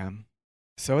Instagram.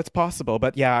 So it's possible.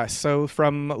 But yeah, so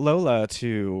from Lola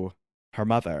to her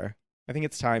mother, I think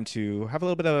it's time to have a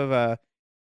little bit of a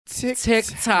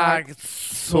TikTok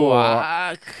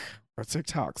swag. Or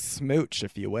TikTok smooch,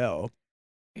 if you will.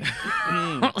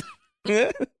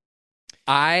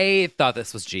 I thought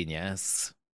this was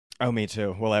genius. Oh, me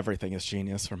too. Well, everything is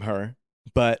genius from her.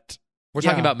 But We're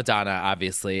talking about Madonna,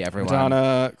 obviously, everyone.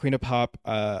 Madonna, Queen of Pop,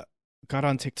 got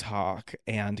on TikTok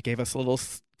and gave us a little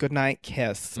goodnight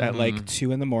kiss at like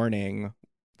 2 a.m.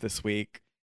 this week.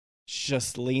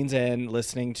 Just leaned in,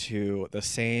 listening to the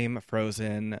same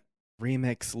Frozen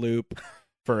remix loop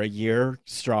for a year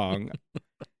strong.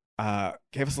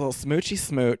 Gave us a little smoochy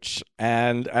smooch,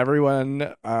 and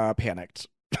everyone panicked.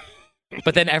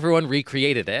 But then everyone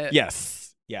recreated it.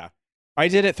 Yes. Yeah. I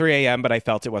did at 3 a.m., but I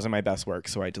felt it wasn't my best work,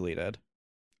 so I deleted.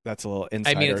 That's a little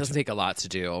insider. I mean, it doesn't take a lot to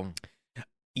do.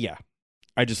 Yeah.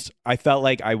 I felt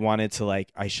like I wanted to, like,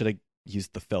 I should have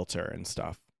used the filter and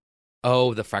stuff.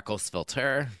 Oh, the freckles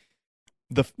filter.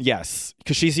 Yes,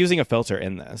 because she's using a filter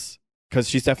in this. Because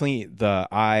she's definitely the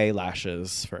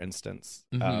eyelashes, for instance.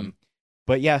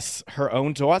 But yes, her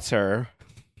own daughter,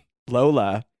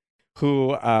 Lola,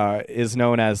 who is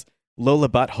known as Lola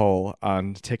Butthole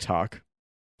on TikTok.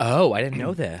 Oh, I didn't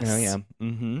know this. Oh, yeah.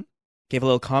 Mm-hmm. Gave a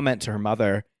little comment to her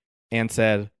mother and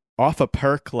said, off a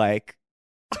perk like.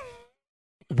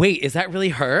 Wait, is that really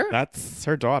her? That's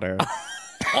her daughter.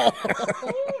 Oh,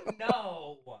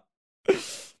 no.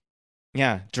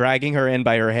 Yeah, dragging her in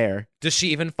by her hair. Does she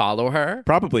even follow her?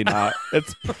 Probably not.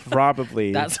 It's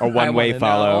probably That's a what I one-way wanna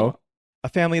follow. know. A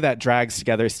family that drags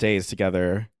together stays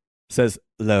together, says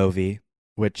Lovey,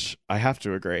 which I have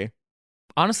to agree.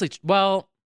 Honestly, well,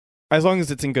 as long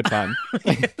as it's in good fun.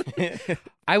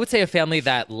 I would say a family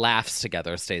that laughs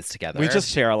together stays together. We just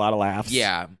share a lot of laughs.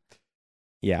 Yeah.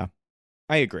 Yeah,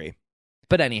 I agree.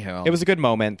 But anywho. It was a good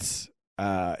moment.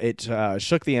 It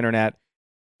shook the internet.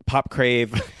 Pop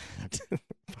Crave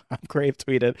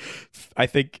tweeted, I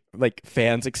think like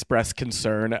fans express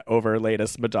concern over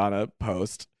latest Madonna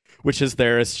post, which is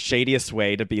their shadiest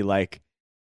way to be like,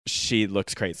 she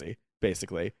looks crazy,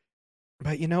 basically.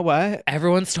 But you know what?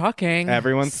 Everyone's talking.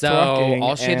 So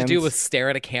all she had to do was stare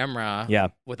at a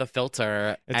camera with a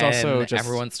filter. It's and also just,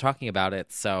 everyone's talking about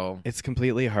it. So it's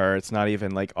completely her. It's not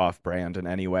even like off brand in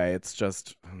any way. It's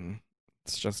just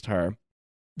her.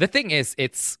 The thing is,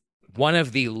 it's one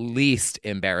of the least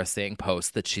embarrassing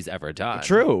posts that she's ever done.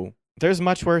 True. There's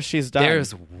much worse she's done.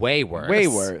 There's way worse. Way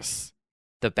worse.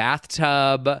 The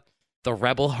bathtub, the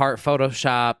Rebel Heart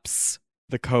photoshops,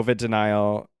 the COVID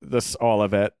denial, all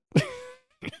of it.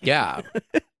 Yeah.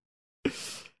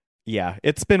 Yeah,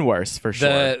 it's been worse for sure.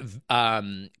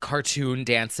 The cartoon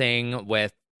dancing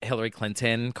with Hillary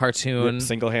Clinton cartoon.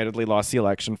 Single-handedly lost the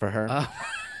election for her.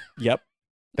 Yep.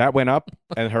 That went up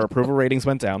and her approval ratings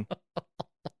went down.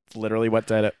 It's literally what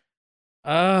did it.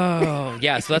 Oh,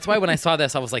 yeah. So that's why when I saw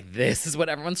this, I was like, this is what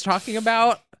everyone's talking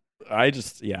about. I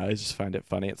just find it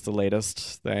funny. It's the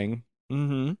latest thing.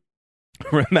 Mm-hmm.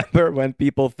 Remember when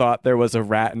people thought there was a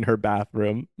rat in her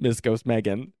bathroom? Miss Ghost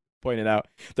Megan pointed out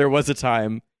there was a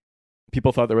time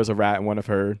people thought there was a rat in one of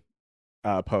her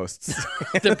posts.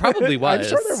 There probably was. I'm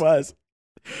sure there was.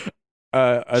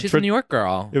 She's a New York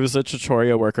girl. It was a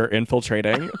Trattoria worker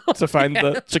infiltrating to find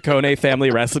the Ciccone family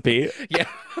recipe. Yeah.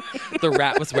 The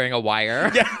rat was wearing a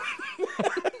wire. Yeah.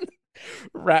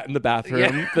 Rat in the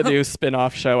Bathroom, the new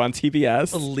spin-off show on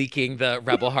TBS. Leaking the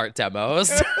Rebel Heart demos.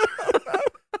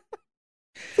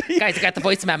 Guys, I got the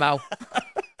voice memo.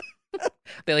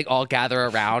 They like all gather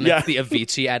around. Yeah. It's the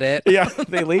Avicii edit. Yeah,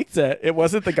 they leaked it. It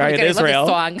wasn't the guy in Israel.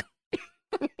 I love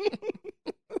this song.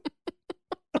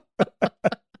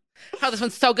 Oh, this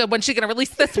one's so good. When's she going to release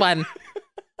this one?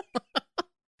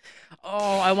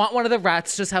 Oh, I want one of the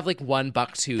rats to just have like one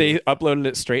buck tooth. They uploaded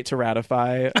it straight to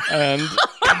Ratify and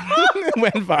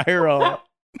went viral.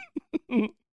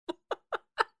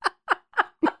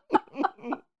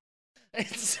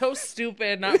 It's so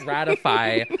stupid, not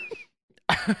Ratify.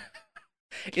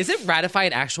 Isn't ratify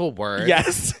an actual word?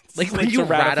 Yes. Like when you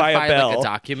ratify like a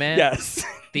document? Yes.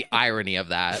 The irony of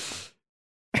that.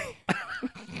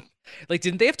 Like,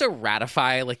 didn't they have to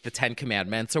ratify like the 10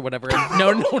 Commandments or whatever?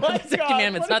 No, not the 10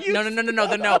 Commandments. Not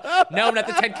no, not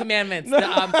the 10 Commandments. The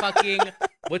fucking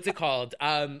what's it called?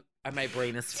 My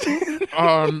brain is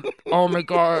oh my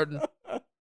god.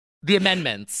 The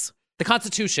amendments. The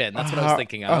Constitution. That's what I was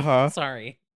thinking of.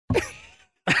 Sorry.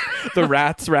 The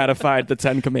rats ratified the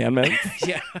 10 Commandments.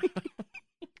 Yeah.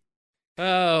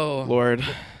 Oh. Lord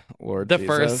The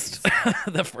Jesus.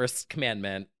 the first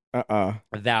commandment.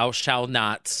 Thou shalt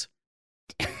not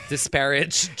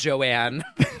disparage Joanne.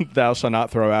 Thou shalt not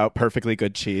throw out perfectly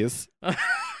good cheese. I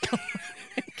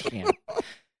can't.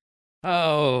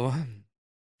 Oh.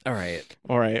 All right.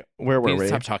 Where were we?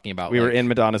 Stop talking about. We were in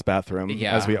Madonna's bathroom,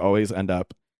 as we always end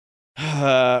up.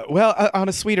 Well, on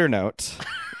a sweeter note.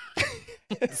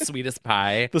 Sweetest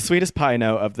pie. The sweetest pie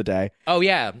note of the day. Oh,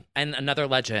 yeah. And another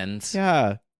legend.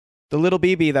 Yeah. The little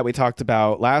BB that we talked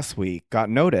about last week got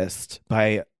noticed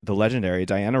by the legendary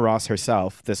Diana Ross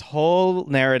herself. This whole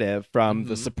narrative from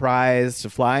the surprise to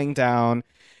flying down.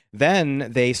 Then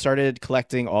they started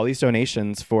collecting all these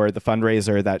donations for the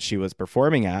fundraiser that she was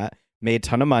performing at, made a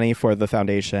ton of money for the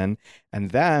foundation.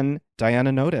 And then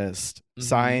Diana noticed,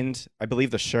 signed, I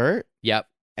believe, the shirt. Yep.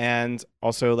 And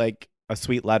also like a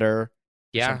sweet letter.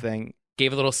 Yeah. Something.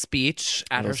 Gave a little speech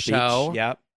at her show.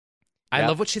 Yep. I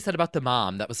love what she said about the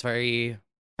mom. That was very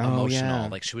emotional. Yeah.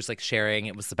 Like she was like sharing.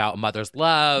 It was about mother's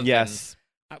love. Yes.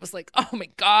 And I was like, oh my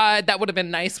God, that would have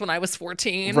been nice when I was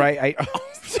 14. Right.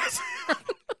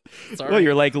 Sorry. Well,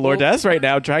 you're like Lourdes right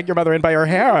now. Drag your mother in by her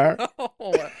hair.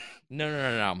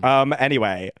 No.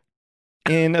 Anyway,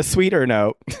 in a sweeter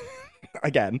note,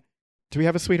 again, do we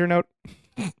have a sweeter note?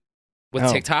 With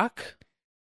TikTok?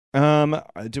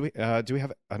 Do we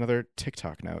have another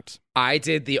TikTok note? I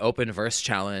did the open verse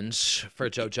challenge for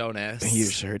Joe Jonas. You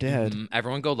sure did.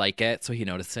 Everyone go like it so he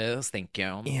notices. Thank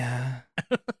you. Yeah.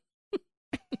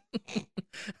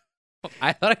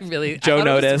 I thought it was really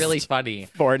funny.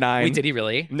 4'9". Wait, did he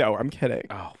really? No, I'm kidding.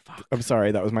 Oh, fuck. I'm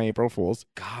sorry. That was my April Fool's.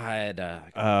 God.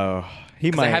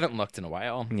 He might. I haven't looked in a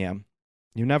while. Yeah.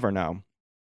 You never know.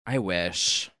 I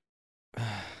wish.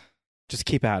 Just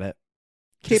keep at it.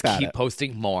 Keep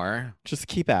posting more. Just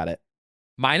keep at it.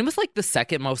 Mine was like the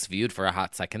second most viewed for a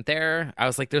hot second there. I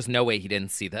was like, there's no way he didn't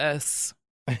see this.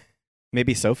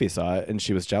 Maybe Sophie saw it and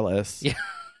she was jealous. Yeah.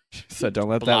 She said, don't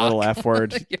let that little F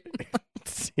word.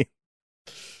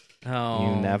 Oh.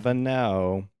 You never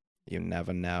know. You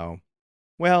never know.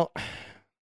 Well,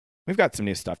 we've got some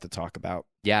new stuff to talk about.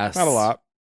 Yes. Not a lot,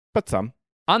 but some.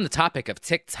 On the topic of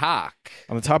TikTok.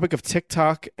 On the topic of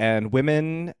TikTok and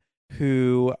women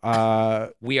who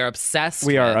we are obsessed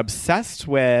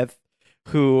with,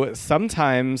 who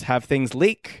sometimes have things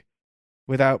leak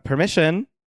without permission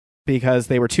because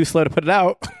they were too slow to put it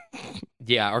out.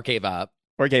 Yeah, or gave up.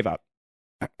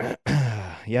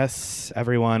 Yes,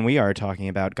 everyone, we are talking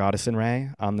about Addison Rae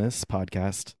on this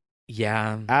podcast.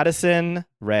 Yeah. Addison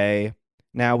Rae.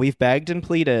 Now, we've begged and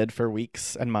pleaded for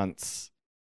weeks and months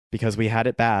because we had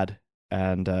it bad,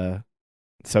 and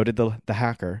so did the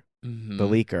hacker, the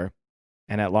leaker.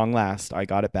 And at long last, I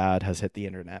Got It Bad has hit the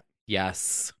internet.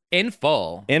 Yes. In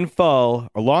full,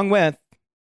 along with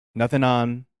Nothing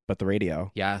On But the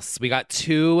Radio. Yes. We got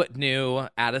 2 new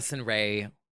Addison Rae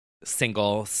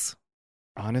singles.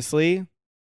 Honestly,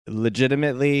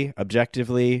 legitimately,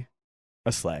 objectively,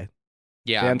 a slay.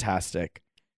 Yeah. Fantastic.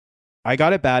 I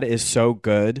Got It Bad is so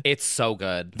good. It's so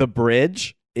good. The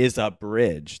bridge is a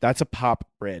bridge. That's a pop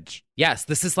bridge. Yes,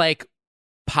 this is like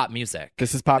pop music.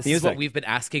 This is pop music. This is what we've been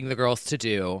asking the girls to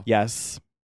do. Yes.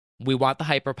 We want the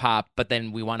hyper pop, but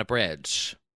then we want a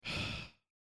bridge.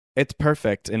 It's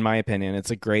perfect, in my opinion.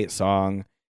 It's a great song.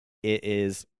 It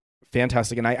is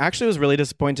fantastic. And I actually was really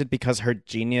disappointed because her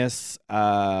Genius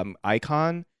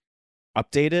icon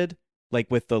updated, like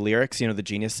with the lyrics, the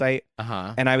Genius site.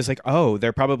 Uh-huh. And I was like, oh,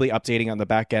 they're probably updating on the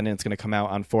back end and it's going to come out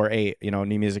on 4/8,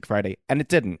 New Music Friday. And it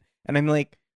didn't. And I'm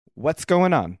like, what's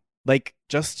going on? Like,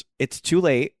 it's too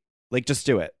late. Like, just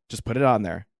do it. Just put it on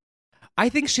there. I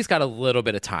think she's got a little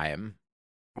bit of time.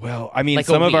 Well, I mean, like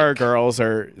some of our girls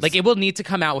are... Like, it will need to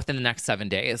come out within the next 7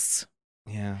 days.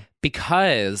 Yeah.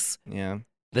 Because... Yeah.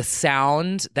 The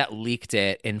sound that leaked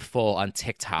it in full on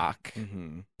TikTok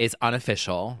is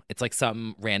unofficial. It's like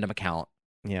some random account.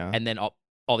 Yeah. And then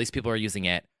all these people are using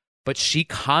it. But she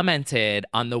commented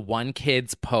on the one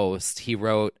kid's post. He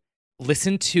wrote,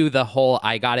 listen to the whole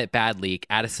I Got It Bad leak.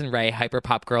 Addison Rae, hyper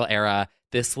pop girl era.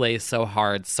 This lays so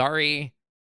hard. Sorry.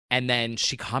 And then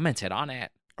she commented on it.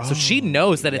 So she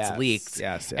knows that it's leaked.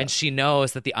 Yes. And she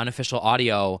knows that the unofficial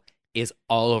audio is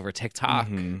all over TikTok.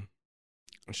 Mm-hmm.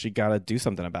 She got to do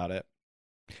something about it.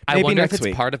 I wonder if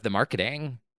it's part of the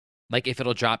marketing. Like if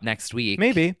it'll drop next week.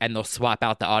 Maybe. And they'll swap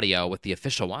out the audio with the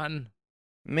official one.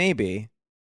 Maybe.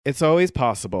 It's always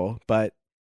possible. But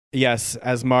yes,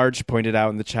 as Marge pointed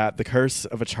out in the chat, the curse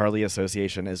of a Charlie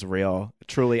association is real.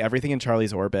 Truly, everything in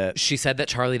Charlie's orbit. She said that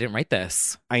Charlie didn't write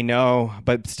this. I know,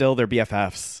 but still they're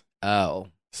BFFs. Oh.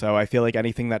 So I feel like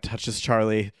anything that touches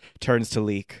Charlie turns to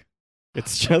leak.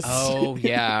 It's just... Oh,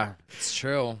 yeah. It's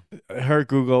true. Her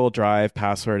Google Drive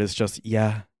password is just,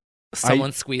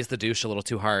 Someone squeezed the douche a little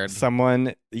too hard.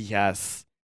 Yes.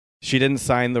 She didn't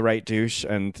sign the right douche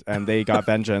and they got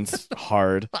vengeance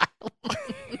hard.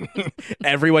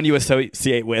 Everyone you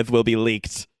associate with will be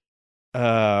leaked.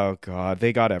 Oh, God.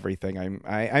 They got everything.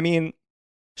 I mean...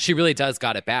 She really does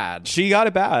got it bad. She got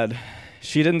it bad.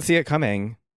 She didn't see it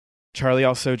coming. Charlie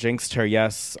also jinxed her.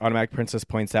 Yes, Automatic Princess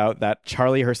points out that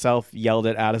Charlie herself yelled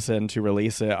at Addison to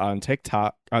release it on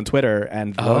Twitter,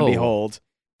 and lo and behold,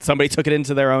 somebody took it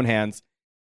into their own hands.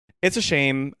 It's a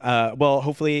shame. Well,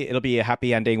 hopefully it'll be a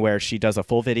happy ending where she does a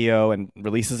full video and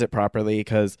releases it properly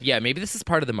because... Yeah, maybe this is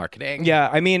part of the marketing. Yeah,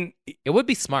 I mean... It would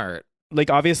be smart. Like,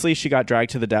 obviously, she got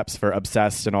dragged to the depths for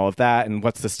Obsessed and all of that, and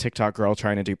what's this TikTok girl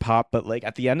trying to do pop? But, like,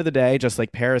 at the end of the day, just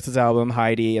like Paris's album,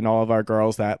 Heidi, and all of our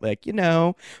girls that, like,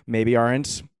 maybe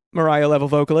aren't Mariah-level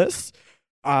vocalists,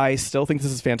 I still think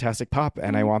this is fantastic pop,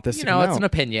 and I want this to come out. It's an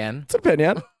opinion. It's an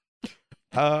opinion.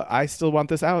 I still want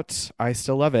this out. I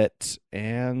still love it.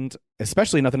 And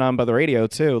especially Nothing On But the Radio,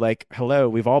 too. Like, hello,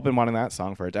 we've all been wanting that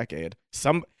song for a decade.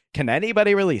 Can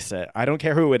anybody release it? I don't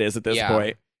care who it is at this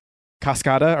point.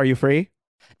 Cascada, are you free?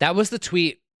 That was the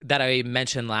tweet that I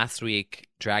mentioned last week,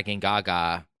 dragging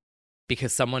Gaga,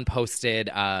 because someone posted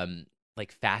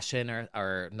like fashion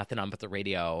or Nothing On But the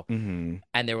Radio, and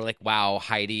they were like, "Wow,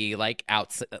 Heidi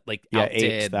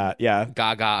outdid that.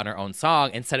 Gaga on her own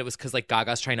song," and said it was because like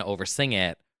Gaga's trying to oversing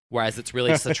it, whereas it's really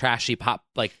just a trashy pop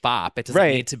bop. It doesn't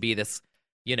need to be this,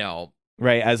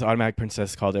 Right, as Automatic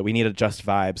Princess called it, we need a just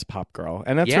vibes pop girl,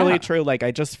 and that's really true. Like, I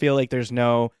just feel like there's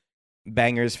no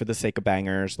bangers for the sake of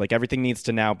bangers. Like, everything needs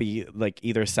to now be like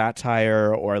either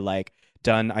satire or like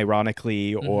done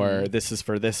ironically or this is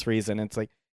for this reason. It's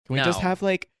like, can we just have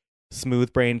like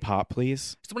smooth brain pop,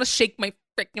 please? Just want to shake my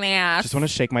freaking ass. Just want to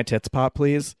shake my tits pop,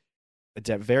 please.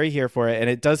 Very here for it.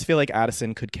 And it does feel like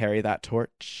Addison could carry that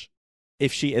torch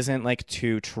if she isn't like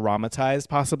too traumatized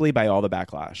possibly by all the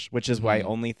backlash, which is why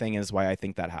I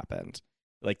think that happened.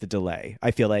 Like the delay.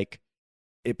 I feel like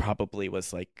it probably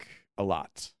was like a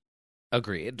lot.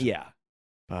 Agreed. Yeah.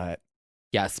 But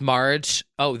Yes, Marge.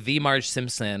 Oh, the Marge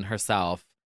Simpson herself.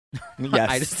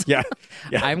 yes,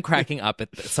 I'm cracking up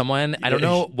at someone. I don't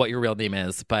know what your real name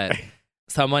is, but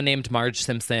someone named Marge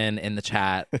Simpson in the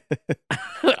chat.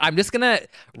 I'm just going to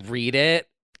read it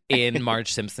in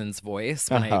Marge Simpson's voice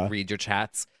when I read your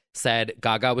chats. Said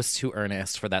Gaga was too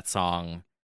earnest for that song.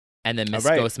 And then Miss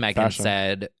Ghost Megan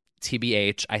said,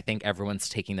 TBH, I think everyone's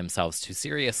taking themselves too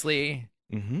seriously.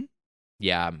 Mm-hmm.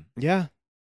 Yeah. Yeah,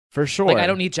 for sure. Like, I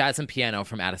don't need jazz and piano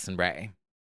from Addison Rae.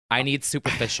 I need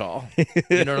superficial.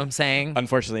 You know what I'm saying?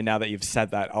 Unfortunately, now that you've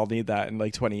said that, I'll need that in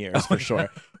like 20 years for sure.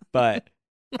 But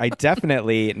I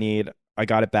definitely need I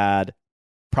Got It Bad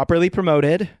properly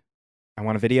promoted. I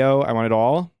want a video. I want it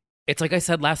all. It's like I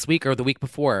said last week or the week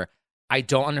before. I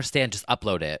don't understand. Just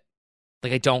upload it.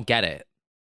 Like, I don't get it.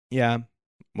 Yeah.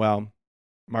 Well,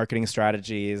 marketing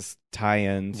strategies,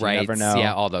 tie-ins, Right. you never know.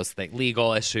 Yeah, all those things.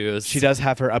 Legal issues. She does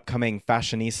have her upcoming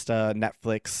Fashionista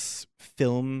Netflix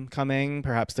film coming.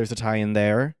 Perhaps there's a tie-in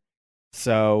there.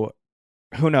 So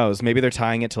who knows? Maybe they're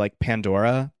tying it to like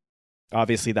Pandora.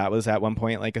 Obviously, that was at one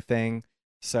point like a thing.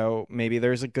 So maybe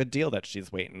there's a good deal that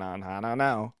she's waiting on. I don't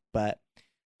know. But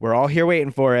we're all here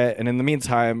waiting for it. And in the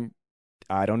meantime,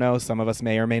 I don't know. Some of us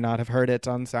may or may not have heard it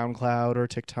on SoundCloud or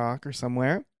TikTok or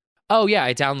somewhere. Oh, yeah.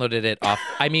 I downloaded it off.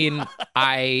 I mean,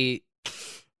 I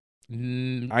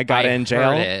got it in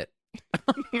jail. Heard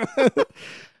it.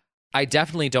 I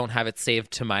definitely don't have it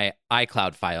saved to my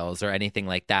iCloud files or anything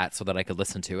like that so that I could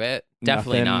listen to it.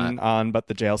 Definitely Nothing not. on but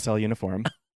the jail cell uniform.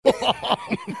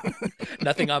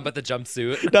 Nothing on but the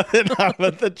jumpsuit. Nothing on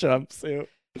but the jumpsuit.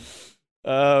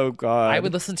 Oh, God. I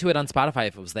would listen to it on Spotify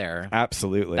if it was there.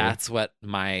 Absolutely. That's what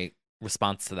my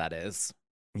response to that is.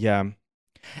 Yeah.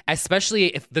 Especially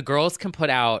if the girls can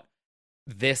put out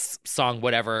this song,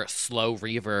 whatever, slow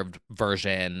reverb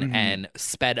version and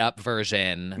sped up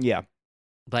version. Yeah.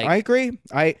 Like, I agree.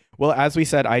 Well, as we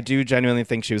said, I do genuinely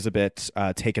think she was a bit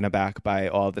taken aback by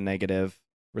all the negative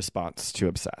response to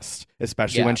Obsessed,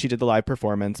 especially when she did the live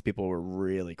performance. People were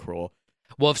really cruel.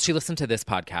 Well, if she listened to this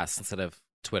podcast instead of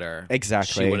Twitter,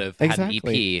 exactly, she would have had an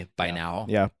EP by now.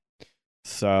 Yeah.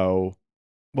 So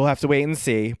we'll have to wait and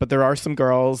see. But there are some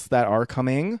girls that are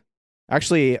coming.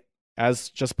 Actually, as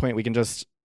just a point, we can just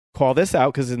call this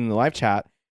out because in the live chat,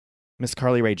 Miss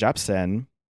Carly Rae Jepsen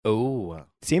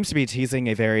seems to be teasing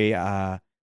a very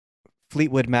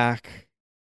Fleetwood Mac,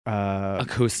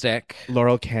 acoustic,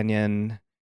 Laurel Canyon,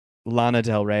 Lana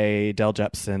Del Rey, Del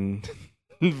Jepsen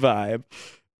vibe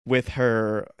with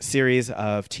her series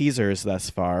of teasers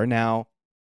thus far. Now,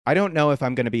 I don't know if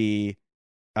I'm going to be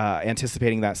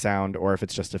anticipating that sound or if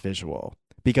it's just a visual,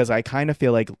 because I kind of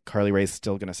feel like Carly Rae's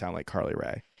still going to sound like Carly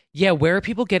Rae. Yeah, where are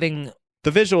people getting... The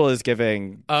visual is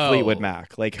giving Fleetwood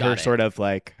Mac, like her it. sort of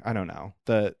like, I don't know.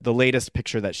 The latest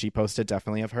picture that she posted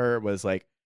definitely of her was like,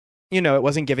 you know, it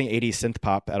wasn't giving 80s synth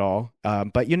pop at all.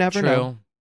 But you never know.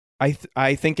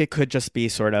 I think it could just be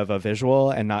sort of a visual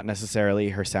and not necessarily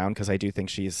her sound, because I do think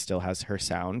she still has her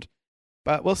sound.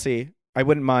 But we'll see. I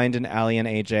wouldn't mind an Ally and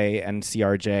AJ and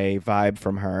CRJ vibe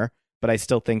from her, but I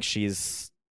still think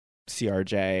she's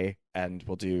CRJ and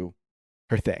will do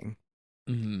her thing.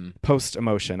 Mm-hmm. Post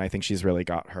Emotion, I think she's really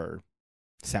got her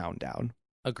sound down.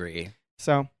 Agree.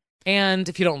 So, and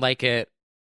if you don't like it,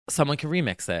 someone can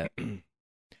remix it.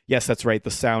 Yes, that's right.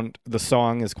 The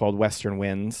song is called Western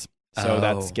Winds, so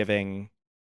that's giving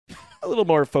a little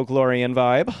more folklorian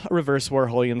vibe, a reverse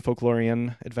Warholian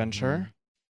folklorian adventure,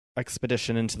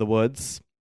 expedition into the woods,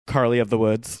 Carly of the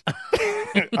Woods.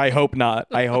 I hope not.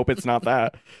 I hope it's not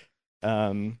that.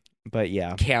 But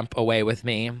yeah. Camp away with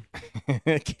me.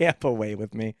 Camp away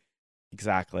with me.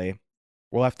 Exactly.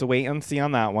 We'll have to wait and see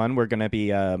on that one. We're going to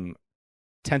be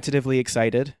tentatively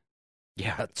excited.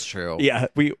 Yeah, that's true. Yeah,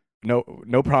 no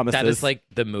promises. That is like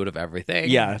the mood of everything.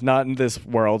 Yeah, not in this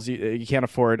world. You can't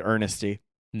afford earnesty.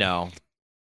 No.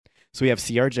 So we have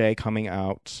CRJ coming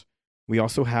out. We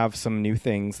also have some new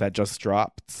things that just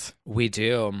dropped. We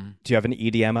do. Do you have an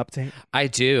EDM update? I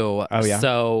do. Oh, yeah?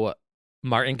 So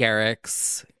Martin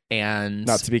Garrix and...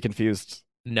 Not to be confused.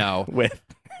 No. With...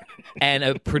 and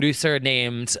a producer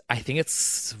named, I think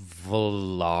it's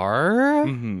Valar?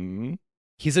 Mm-hmm.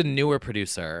 He's a newer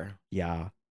producer. Yeah.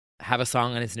 Have a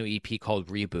song on his new EP called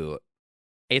Reboot.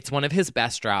 It's one of his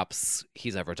best drops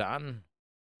he's ever done.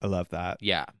 I love that.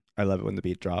 Yeah. I love it when the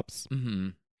beat drops. Mm-hmm.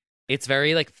 It's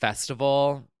very like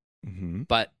festival,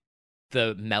 but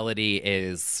the melody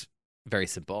is very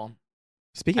simple.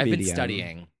 Speaking I've of been EDM,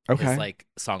 studying his like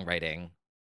songwriting.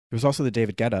 There's also the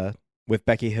David Guetta with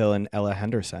Becky Hill and Ella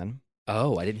Henderson.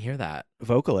 Oh, I didn't hear that.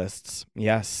 Vocalists,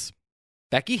 yes.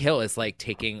 Becky Hill is like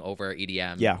taking over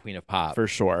EDM, Queen of Pop. For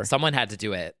sure. Someone had to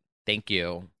do it. Thank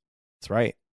you. That's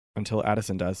right. until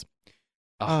Addison does.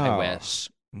 Oh, I wish.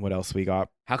 What else we got?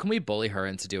 How can we bully her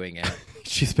into doing it?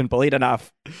 She's been bullied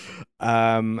enough.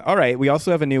 All right. We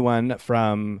also have a new one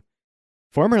from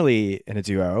formerly in a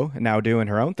duo, now doing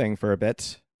her own thing for a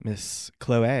bit, Miss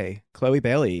Chloe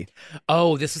Bailey.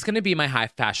 Oh, this is going to be my high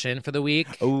fashion for the week.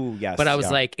 Oh, yes. But I was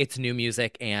like, it's new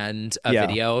music and a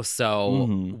video, so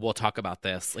Mhm. we'll talk about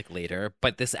this like later.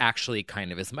 But this actually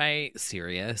kind of is my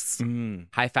serious Mm.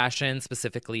 high fashion,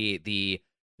 specifically the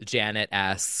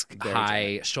Janet-esque Very high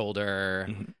Janet. shoulder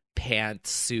Mhm.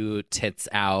 pantsuit, tits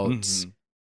out, Mhm.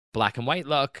 black and white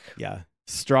look. Yeah.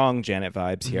 Strong Janet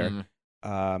vibes here.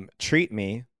 Mhm. Treat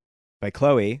Me by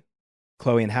Chloe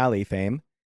and Halle fame,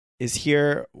 is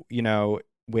here,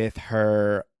 with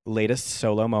her latest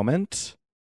solo moment.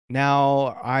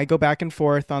 Now, I go back and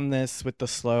forth on this with the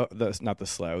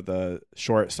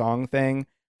short song thing,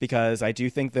 because I do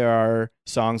think there are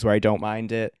songs where I don't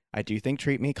mind it. I do think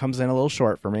Treat Me comes in a little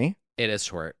short for me. It is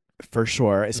short. For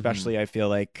sure. Especially I feel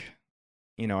like,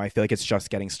 it's just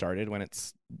getting started when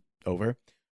it's over.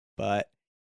 But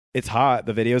it's hot.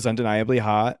 The video is undeniably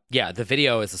hot. Yeah, the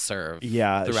video is a serve.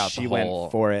 Yeah, throughout she the whole.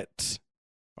 went for it.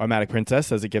 Automatic Princess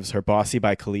says it gives her Bossy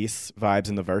by Khalees vibes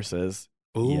in the verses.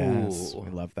 Ooh. Yes, I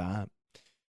love that.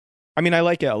 I mean, I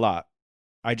like it a lot.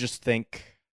 I just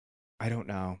think, I don't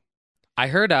know. I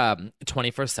heard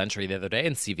 21st Century the other day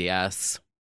in CVS.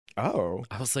 Oh,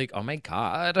 I was like, oh my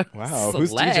God. wow.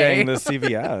 Who's Slay. DJing the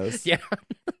CVS? Yeah.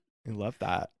 I love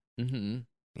that. Mm-hmm.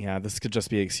 Yeah, this could just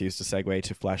be an excuse to segue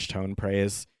to Flesh Tone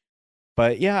praise.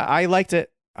 But yeah, I liked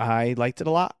it. I liked it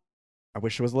a lot. I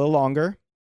wish it was a little longer.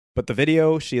 But the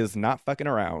video, she is not fucking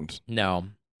around.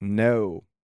 No.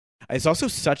 It's also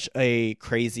such a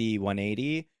crazy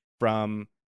 180 from,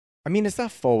 it's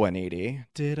not full 180.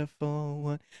 Did a full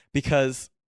one? Because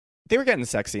they were getting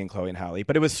sexy in Chloe and Halle,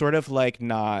 but it was sort of like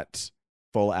not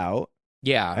full out.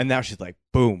 Yeah. And now she's like,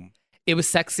 boom. It was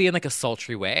sexy in like a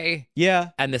sultry way. Yeah.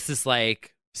 And this is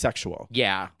like, Sexual.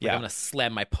 yeah. Like Yeah. I'm going to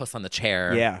slam my puss on the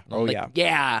chair. Yeah. I'm Oh, like, yeah.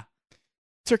 Yeah.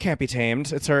 It's her Can't Be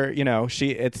Tamed. It's her,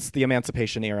 it's the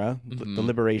emancipation era, the Mhm.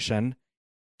 liberation.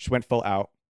 She went full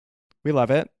out. We love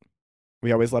it.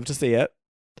 We always love to see it.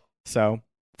 So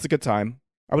it's a good time.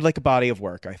 I would like a body of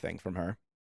work, I think, from her.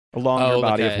 A longer like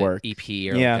body a of work. EP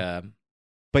or Yeah. like a.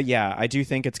 But yeah, I do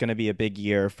think it's going to be a big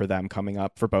year for them coming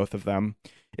up, for both of them.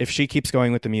 If she keeps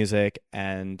going with the music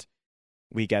and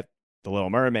we get The Little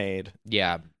Mermaid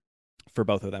Yeah. for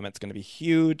both of them, it's going to be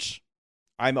huge.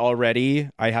 I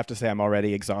have to say, I'm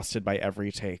already exhausted by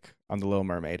every take on The Little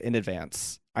Mermaid in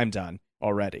advance. I'm done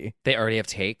already. They already have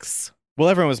takes. Well,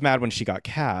 everyone was mad when she got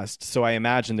cast, so I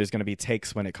imagine there's going to be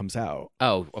takes when it comes out.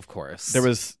 Oh, of course. There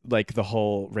was like the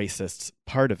whole racist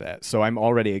part of it, so I'm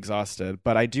already exhausted.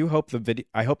 But I do hope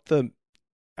I hope the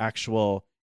actual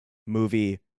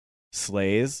movie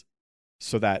slays,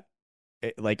 so that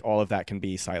all of that can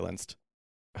be silenced.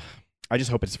 I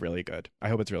just hope it's really good. I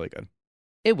hope it's really good.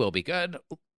 It will be good.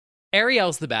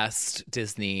 Ariel's the best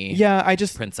Disney Yeah,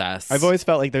 princess. I've always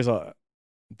felt like there's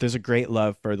a great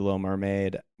love for The Little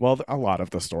Mermaid. Well, a lot of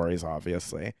the stories,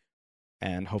 obviously,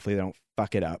 and hopefully they don't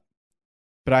fuck it up.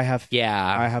 But I have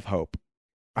hope.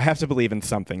 I have to believe in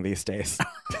something these days.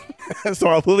 So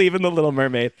I'll believe in The Little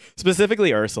Mermaid,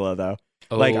 specifically Ursula, though.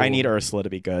 Like, I need Ursula to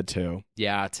be good, too.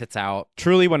 Yeah, tits out.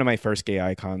 Truly one of my first gay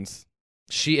icons.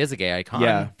 She is a gay icon.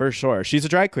 Yeah, for sure. She's a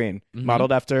drag queen, Mhm.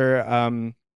 modeled after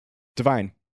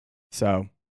Divine. So,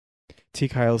 T.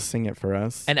 Kyle's sing it for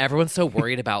us. And everyone's so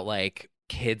worried about like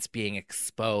kids being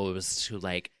exposed to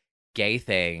like gay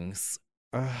things.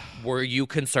 Were you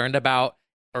concerned about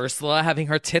Ursula having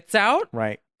her tits out?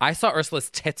 Right. I saw Ursula's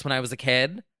tits when I was a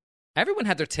kid. Everyone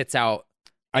had their tits out.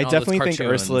 I in all those definitely think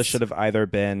cartoons. Ursula should have either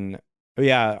been,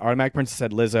 Automatic Princess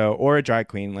said Lizzo, or a drag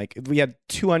queen. Like, we had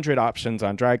 200 options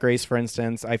on Drag Race, for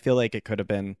instance. I feel like it could have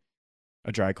been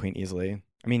a drag queen easily.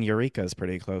 I mean, Eureka is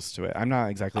pretty close to it. I'm not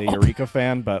exactly a Eureka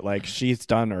fan, but like, she's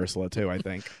done Ursula too, I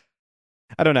think.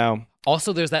 I don't know.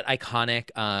 Also, there's that iconic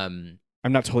I'm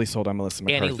not totally sold on Melissa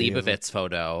McCarthy. Annie Leibovitz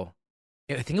photo.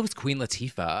 I think it was Queen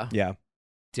Latifah. Yeah.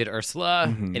 Did Ursula,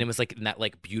 Mhm. and it was like in that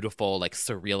like beautiful like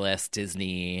surrealist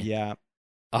Disney. Yeah.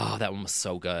 Oh, that one was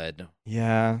so good.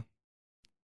 Yeah.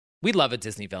 We love a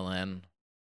Disney villain.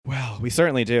 Well, we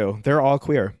certainly do. They're all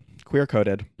queer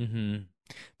coded. Mm-hmm.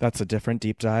 That's a different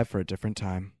deep dive for a different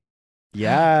time.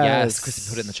 Yes. Yes, Christy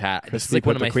put it in the chat. This is Christy like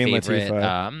one put of my the Queen favorite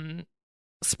Latifah.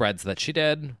 spreads that she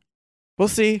did. We'll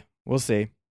see.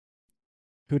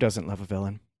 Who doesn't love a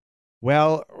villain?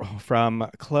 Well, from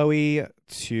Chloe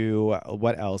to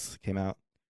what else came out?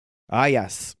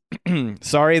 Yes.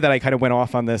 Sorry that I kind of went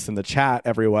off on this in the chat,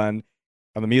 everyone,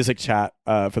 on the music chat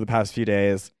for the past few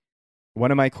days. One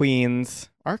of my queens,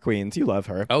 our queens. You love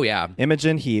her. Oh, yeah.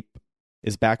 Imogen Heap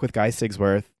is back with Guy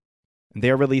Sigsworth. And they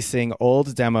are releasing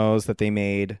old demos that they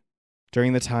made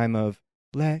during the time of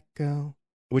Let Go,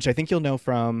 which I think you'll know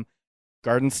from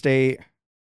Garden State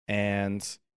and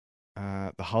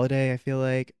The Holiday, I feel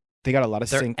like. They got a lot of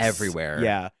They're syncs. everywhere.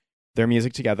 Yeah. Their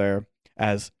music together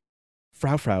as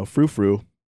Frou Frou.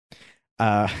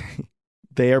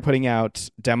 They are putting out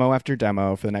demo after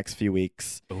demo for the next few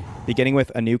weeks, beginning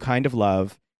with A New Kind of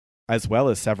Love, as well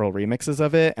as several remixes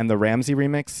of it. And the Ramsey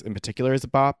remix in particular is a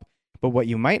bop. But what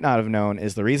you might not have known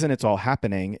is the reason it's all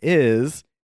happening is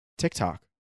TikTok.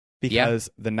 Because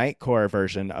the Nightcore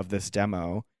version of this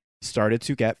demo started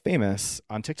to get famous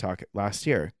on TikTok last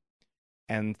year.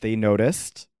 And they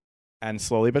noticed, and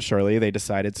slowly but surely, they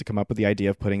decided to come up with the idea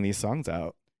of putting these songs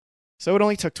out. So it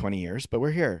only took 20 years, but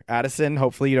we're here. Addison,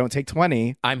 hopefully you don't take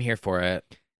 20. I'm here for it.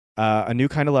 A New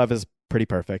Kind of Love is pretty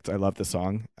perfect. I love the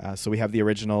song. So we have the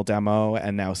original demo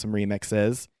and now some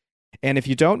remixes. And if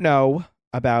you don't know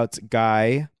about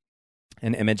Guy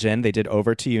and Imogen, they did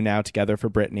Over to You Now together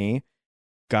for Britney.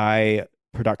 Guy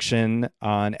production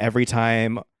on Every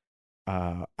Time,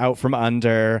 Out From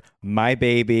Under, My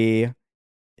Baby.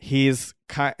 He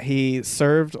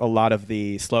served a lot of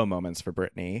the slow moments for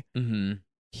Britney. Mm-hmm.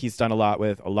 He's done a lot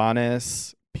with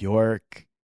Alanis, Bjork,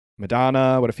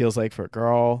 Madonna, What It Feels Like for a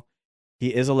Girl.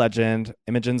 He is a legend.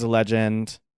 Imogen's a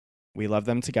legend. We love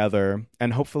them together.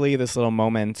 And hopefully this little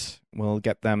moment will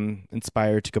get them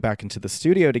inspired to go back into the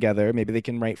studio together. Maybe they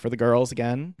can write for the girls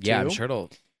again. Yeah, too. I'm sure it'll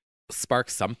spark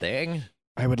something.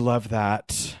 I would love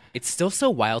that. It's still so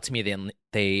wild to me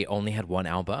they only had one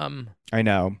album. I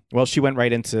know. Well, she went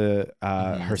right into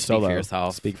her Speak solo. for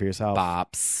Yourself. Speak for Yourself.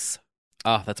 Bops.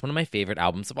 Oh, that's one of my favorite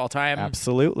albums of all time.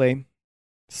 Absolutely.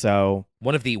 So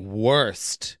one of the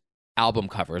worst album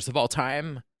covers of all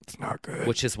time. It's not good.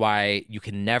 Which is why you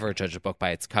can never judge a book by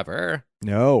its cover.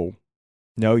 No,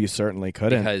 you certainly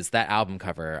couldn't. Because that album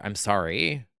cover, I'm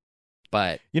sorry,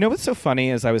 but... You know what's so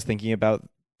funny is I was thinking about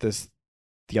this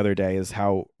the other day is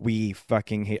how we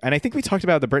fucking hate... And I think we talked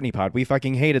about the Britney pod. We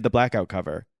fucking hated the Blackout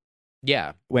cover.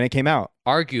 Yeah. When it came out.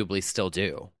 Arguably still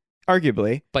do.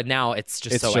 Arguably. But now it's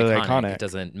just It's so really iconic. It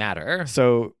doesn't matter.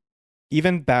 So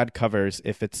even bad covers,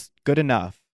 if it's good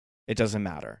enough, it doesn't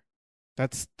matter.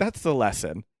 That's the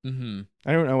lesson. Mm-hmm.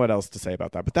 I don't know what else to say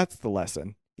about that, but that's the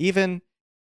lesson. Even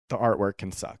the artwork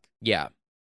can suck. Yeah.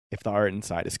 If the art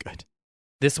inside is good.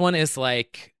 This one is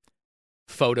like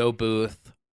photo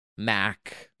booth,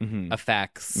 Mac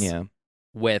effects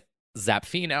with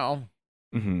Zapfino.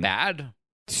 Mm-hmm. Bad.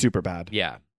 Super bad.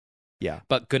 Yeah. Yeah.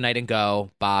 But Good Night and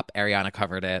Go, Bop, Ariana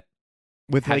covered it.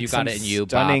 With Have like You some Got It in You,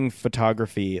 stunning Bop.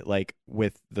 photography, like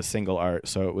with the single art,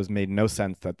 so it was made no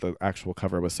sense that the actual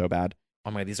cover was so bad.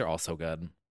 Oh my, these are all so good.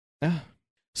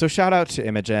 So shout out to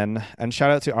Imogen and shout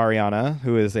out to Ariana,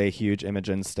 who is a huge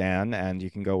Imogen stan, and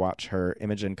you can go watch her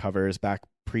Imogen covers back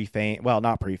pre-fame. Well,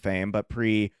 not pre-fame, but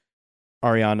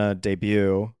pre-Ariana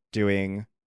debut, doing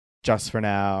Just for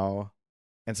Now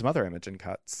and some other Imogen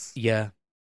cuts. Yeah.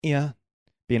 Yeah.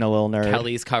 Being a little nerd.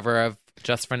 Kelly's cover of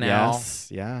Just for Now. Yes.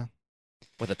 Yeah.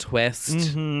 With a twist.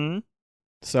 Mm-hmm.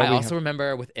 So I also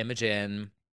remember with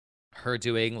Imogen, her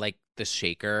doing like the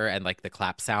shaker and like the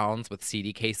clap sounds with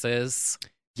CD cases.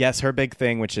 Yes, her big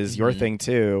thing, which is your thing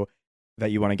too,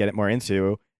 that you want to get it more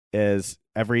into, is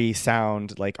every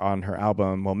sound like on her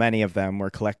album. Well, many of them were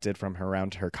collected from her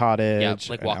around her cottage. Yep,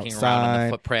 like and walking outside, around on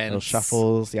the footprints. little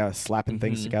shuffles, slapping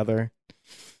things together.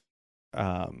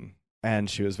 And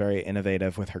she was very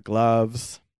innovative with her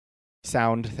gloves,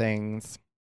 sound things.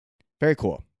 Very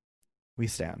cool. We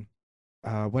stan.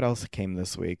 What else came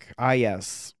this week?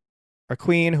 Yes. A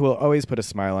queen who will always put a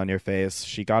smile on your face.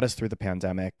 She got us through the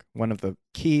pandemic. One of the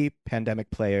key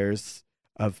pandemic players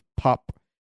of pop.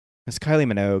 Miss Kylie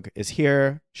Minogue is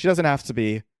here. She doesn't have to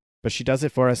be, but she does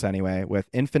it for us anyway with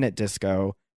Infinite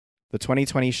Disco. The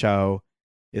 2020 show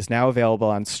is now available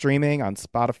on streaming, on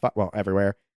Spotify, well,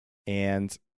 everywhere.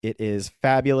 And it is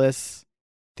fabulous.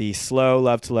 The slow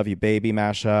Love to Love You Baby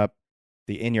mashup,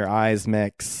 the In Your Eyes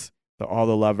mix, the All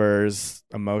the Lovers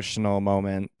emotional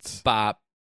moment. Bop.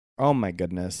 Oh my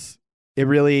goodness. It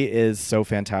really is so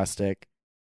fantastic.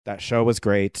 That show was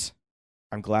great.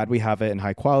 I'm glad we have it in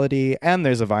high quality, and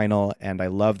there's a vinyl, and I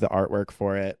love the artwork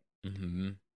for it.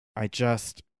 Mm-hmm. I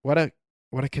just, what a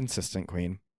consistent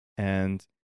queen. And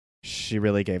she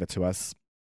really gave it to us.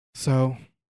 So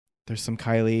there's some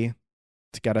Kylie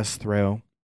to get us through.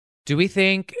 Do we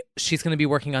think she's going to be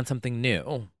working on something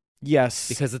new? Yes.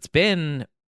 Because it's been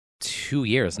 2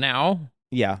 years now.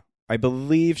 Yeah. I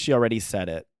believe she already said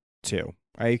it too.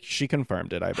 She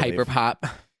confirmed it, I believe. Hyperpop.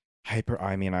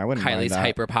 I mean, I wouldn't mind Kylie's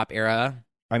that. hyperpop era.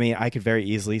 I mean, I could very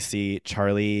easily see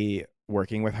Charlie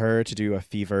working with her to do a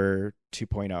Fever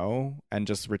 2.0 and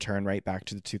just return right back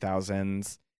to the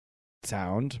 2000s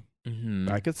sound. Mm-hmm.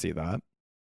 I could see that.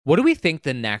 What do we think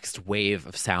the next wave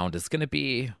of sound is going to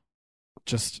be?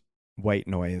 Just white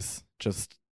noise.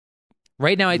 Just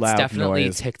right now, it's loud definitely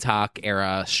noise. TikTok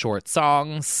era short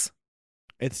songs.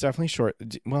 It's definitely short.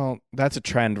 Well, that's a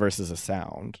trend versus a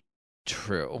sound.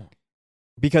 True.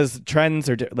 Because trends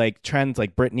like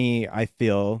Britney, I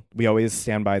feel we always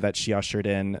stand by that she ushered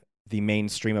in the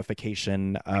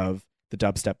mainstreamification of the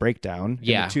dubstep breakdown.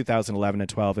 Yeah. In 2011 and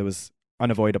 12, it was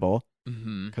unavoidable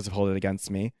Mm-hmm. because of Hold It Against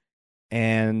Me.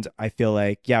 And I feel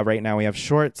like, yeah, right now we have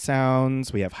short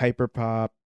sounds, we have hyperpop.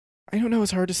 I don't know,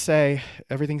 it's hard to say.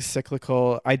 Everything's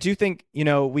cyclical. I do think,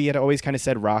 we had always kind of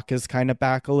said rock is kind of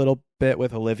back a little bit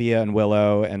with Olivia and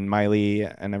Willow and Miley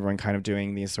and everyone kind of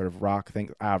doing these sort of rock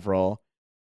things, Avril.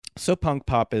 So punk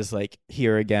pop is like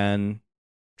here again.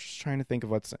 Just trying to think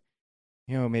of what's,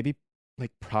 maybe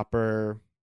like proper,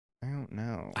 I don't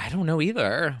know. I don't know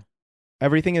either.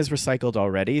 Everything is recycled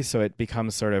already, so it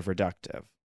becomes sort of reductive.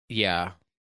 Yeah.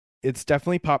 It's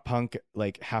definitely pop punk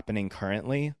like happening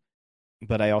currently,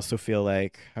 but I also feel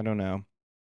like, I don't know.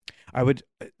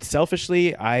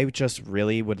 Selfishly, I just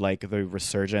really would like the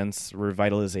resurgence,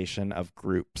 revitalization of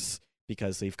groups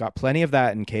because we've got plenty of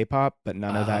that in K-pop, but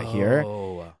none of that here.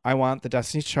 I want the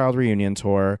Destiny's Child reunion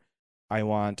tour. I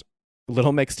want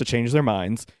Little Mix to change their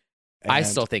minds. I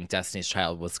still think Destiny's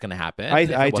Child was going to happen. I if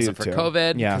it wasn't do for too.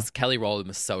 COVID, Yeah. because Kelly Rowland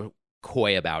was so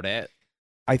coy about it.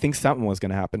 I think something was going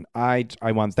to happen. I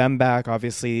want them back.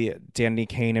 Obviously, Danny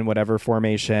Kane in whatever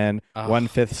formation. Ugh.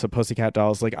 1/5 of Pussycat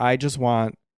Dolls. Like, I just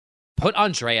want. Put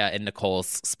Andrea in Nicole's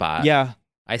spot. Yeah.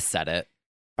 I said it.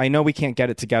 I know we can't get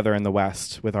it together in the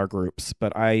West with our groups,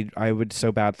 but I would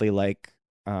so badly like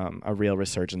a real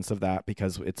resurgence of that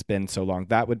because it's been so long.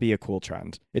 That would be a cool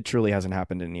trend. It truly hasn't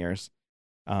happened in years.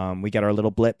 We get our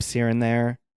little blips here and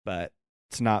there, but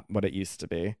it's not what it used to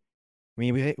be. I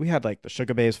mean, we had like the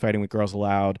Sugar Babes fighting with Girls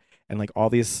Aloud and like all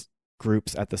these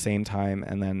groups at the same time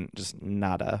and then just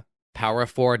nada. Power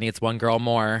of Four needs one girl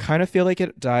more. Kind of feel like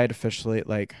it died officially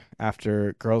like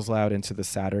after Girls Aloud into the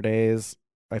Saturdays.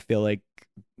 I feel like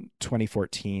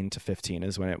 2014 to 15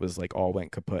 is when it was like all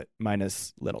went kaput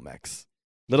minus Little Mix.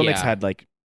 Little Mix Yeah. had like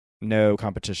no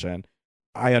competition.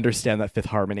 I understand that Fifth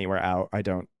Harmony were out. I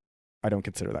don't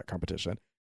consider that competition.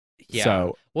 Yeah.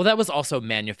 So Well, that was also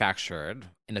manufactured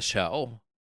in a show.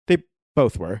 they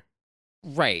both were.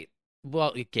 Right.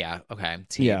 Well, yeah. Okay.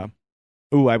 Team. Yeah.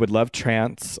 Ooh, I would love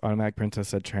Trance. Automatic Princess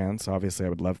said Trance. Obviously, I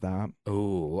would love that.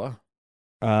 Ooh.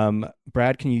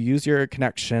 Brad, can you use your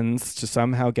connections to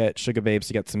somehow get Sugar Babes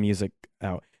to get some music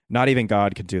out? Not even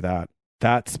God could do that.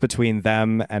 That's between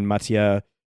them and Mattia.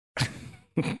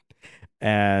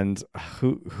 And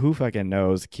who fucking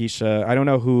knows? Keisha. I don't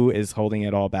know who is holding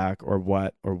it all back or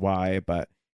what or why, but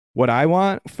what I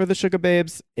want for the Sugar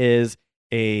Babes is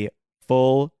a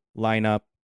full lineup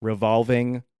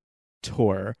revolving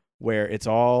tour where it's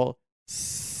all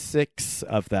 6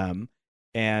 of them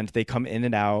and they come in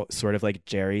and out sort of like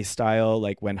Jerry style,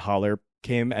 like when Holler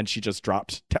came and she just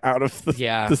dropped out of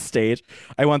the stage.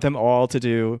 I want them all to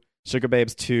do Sugar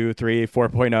Babes 2, 3,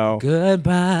 4.0.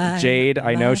 Goodbye. Jade,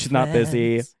 I know my she's not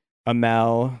busy. friends.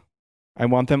 Amel. I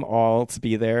want them all to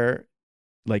be there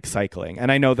like cycling.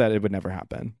 And I know that it would never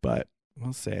happen, but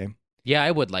we'll see. Yeah, I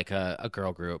would like a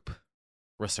girl group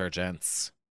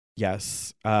resurgence.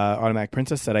 Yes. Automatic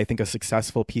Princess said, I think a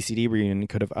successful PCD reunion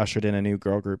could have ushered in a new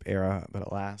girl group era, but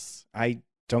alas, I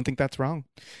don't think that's wrong.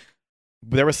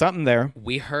 There was something there.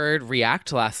 We heard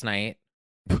React last night.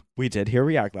 We did hear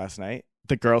React last night.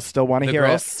 The girls still want to The hear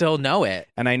girls it. still know it.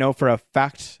 And I know for a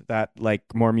fact that like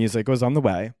more music was on the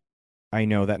way. I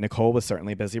know that Nicole was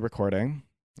certainly busy recording.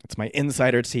 It's my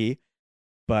insider tea.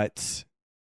 But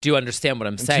Do you understand what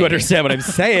I'm saying? do you understand what I'm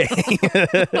saying?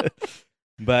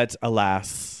 But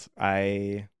alas,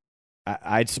 well,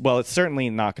 it's certainly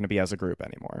not going to be as a group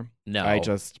anymore. No.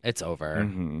 It's over.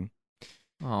 Mhm.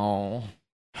 Oh.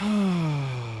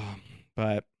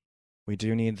 But we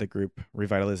do need the group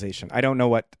revitalization. I don't know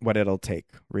what it'll take,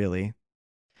 really.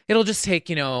 It'll just take,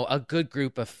 a good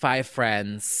group of 5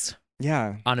 friends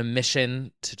Yeah. on a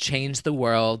mission to change the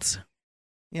world.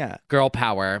 Yeah. Girl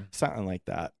power. Something like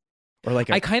that. Or like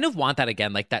I kind of want that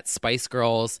again, like that Spice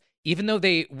Girls, even though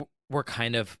they were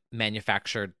kind of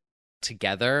manufactured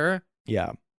together,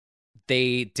 yeah.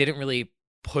 they didn't really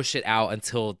push it out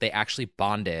until they actually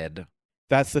bonded.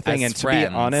 That's the thing. as And to friends.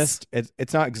 be honest,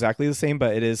 it's not exactly the same,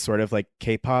 but it is sort of like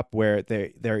K-pop where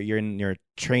you're in your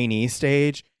trainee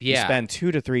stage. You Yeah. spend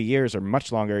 2 to 3 years or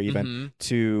much longer even Mhm.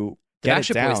 to get it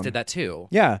Backstreet down. Boys did that too.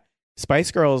 Yeah. Spice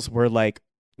Girls were like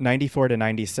 94 to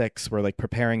 96 were like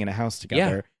preparing in a house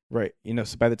together. Right. You know,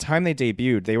 so by the time they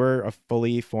debuted, they were a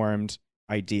fully formed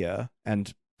idea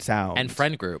and sound. And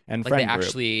friend group. And like friend they group.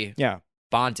 actually Yeah.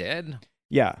 bonded.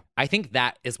 Yeah. I think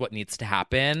that is what needs to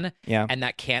happen. Yeah. And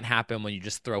that can't happen when you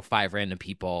just throw 5 random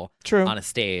people True. on a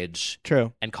stage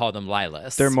True. and call them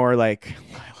Lilas. They're more like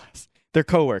they're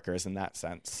coworkers in that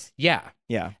sense. Yeah.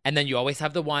 Yeah. And then you always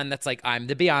have the one that's like, I'm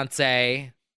the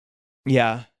Beyonce.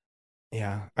 Yeah.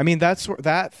 Yeah. I mean,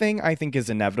 that thing I think is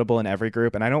inevitable in every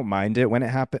group, and I don't mind it when it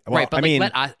happens. Well, Right, but I mean,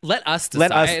 let us decide.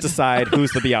 let us decide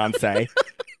who's the Beyonce.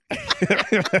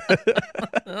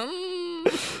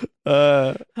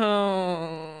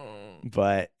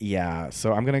 But yeah,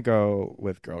 so I'm gonna go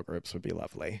with girl groups would be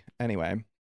lovely. Anyway,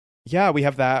 yeah, we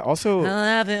have that. Also, I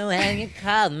love it when you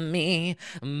call me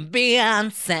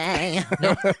Beyonce.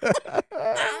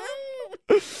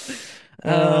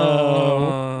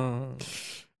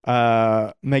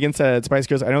 Megan said, Spice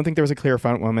Girls, I don't think there was a clear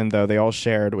front woman, though. They all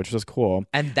shared, which was cool.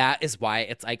 And that is why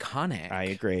it's iconic. I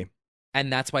agree.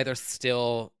 And that's why there's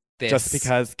still this. Just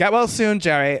because, get well soon,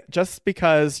 Jerry. Just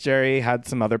because Jerry had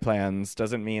some other plans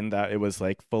doesn't mean that it was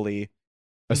like fully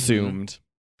assumed.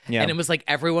 Yeah. And it was like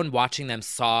everyone watching them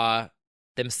saw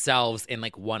themselves in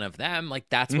like one of them. Like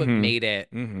that's what made it.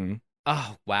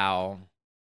 Oh, wow.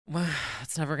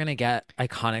 It's never going to get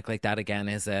iconic like that again,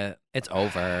 is it? It's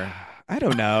over. I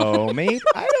don't know. Maybe.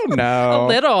 I don't know. A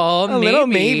little,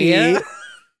 maybe.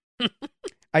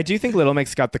 I do think Little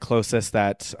Mix got the closest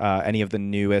that any of the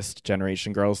newest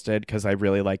generation girls did, because I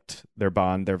really liked their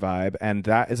bond, their vibe. And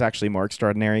that is actually more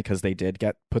extraordinary because they did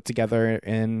get put together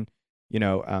in,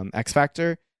 X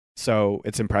Factor. So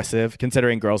it's impressive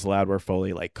considering Girls Aloud were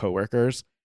fully like coworkers.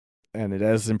 And it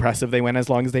is impressive they went as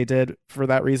long as they did for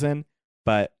that reason.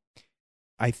 But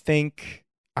I think,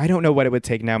 I don't know what it would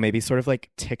take now, maybe sort of like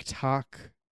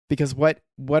TikTok, because what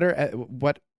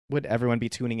would everyone be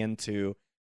tuning into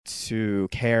to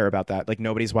care about that? Like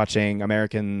nobody's watching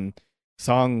American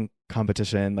Song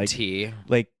Competition. Like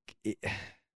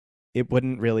it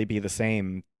wouldn't really be the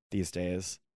same these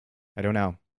days. I don't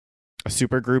know. A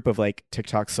super group of like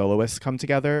TikTok soloists come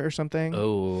together or something.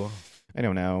 Oh, I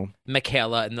don't know.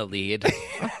 Michaela in the lead.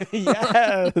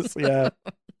 Yes, yeah.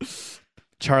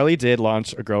 Charlie did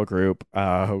launch a girl group.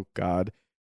 Oh God,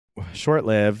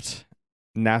 short-lived.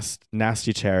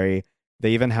 Nasty Cherry.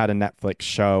 They even had a Netflix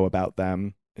show about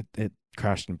them. It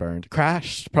crashed and burned.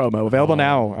 Crashed promo available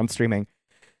now on streaming.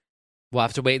 We'll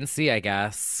have to wait and see, I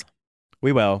guess.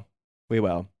 We will.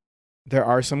 There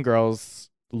are some girls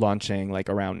launching like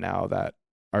around now that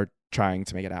are trying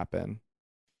to make it happen,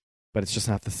 but it's just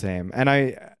not the same. And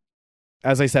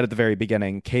as I said at the very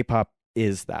beginning, K-pop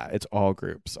is that. It's all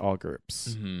groups.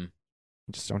 Mm-hmm.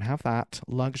 We just don't have that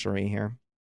luxury here.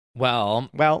 Well,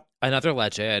 another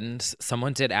legend.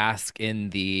 Someone did ask in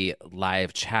the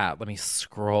live chat. Let me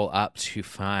scroll up to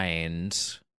find.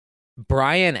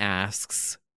 Brian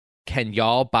asks, can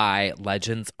y'all buy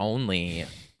Legends Only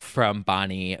from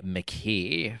Bonnie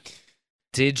McKee?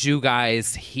 Did you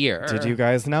guys hear? Did you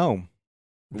guys know?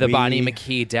 The Bonnie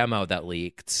McKee demo that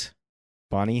leaked.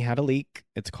 Bonnie had a leak.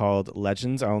 It's called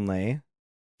Legends Only.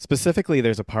 Specifically,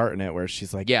 there's a part in it where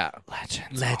she's like,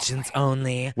 Legends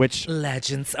only. Which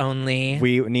Legends Only.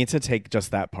 We need to take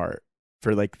just that part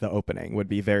for like the opening would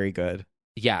be very good.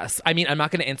 Yes. I mean, I'm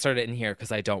not going to insert it in here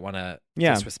because I don't want to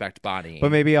disrespect Bonnie.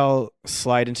 But maybe I'll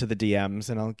slide into the DMs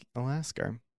and I'll ask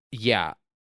her. Yeah.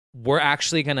 We're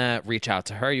actually going to reach out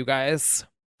to her, you guys.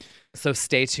 So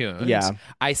stay tuned. Yeah.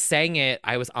 I sang it.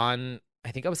 I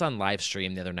think I was on live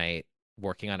stream the other night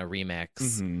working on a remix.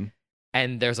 Mm-hmm.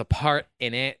 And there's a part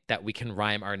in it that we can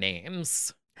rhyme our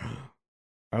names.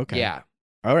 Okay. Yeah.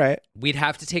 All right. We'd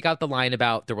have to take out the line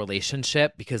about the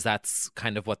relationship because that's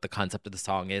kind of what the concept of the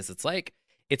song is. It's like,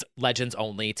 it's Legends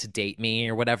Only to date me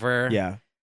or whatever. Yeah.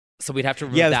 So we'd have to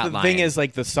remove that line. Yeah, the thing is,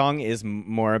 like, the song is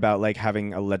more about, like,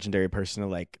 having a legendary person to,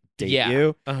 like, date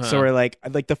you. Uh-huh. So we're, like,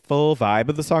 the full vibe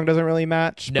of the song doesn't really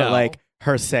match. No. But, like,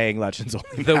 her saying Legends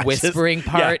Only the matches. whispering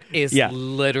part is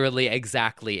literally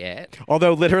exactly it.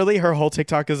 Although literally her whole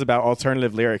TikTok is about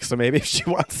alternative lyrics, so maybe if she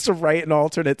wants to write an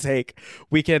alternate take,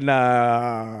 we can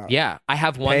I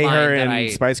have one pay line her that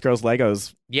in Spice Girls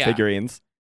Legos figurines.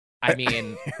 I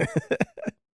mean,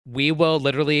 we will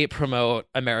literally promote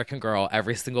American Girl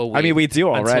every single week. I mean, we do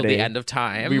already. Until the end of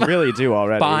time. We really do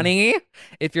already. Bonnie,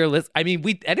 if you're listening, I mean,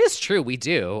 it is true. We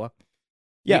do.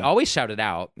 Yeah. We always shout it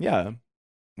out. Yeah.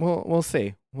 We'll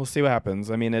see. We'll see what happens.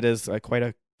 I mean, it is quite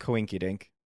a coinky dink.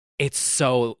 It's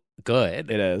so good.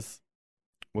 It is.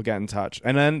 We'll get in touch.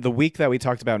 And then the week that we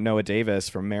talked about Noah Davis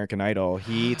from American Idol,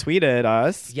 he tweeted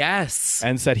us. Yes.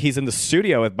 And said he's in the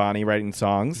studio with Bonnie writing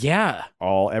songs. Yeah.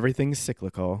 Everything's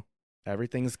cyclical.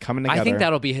 Everything's coming together. I think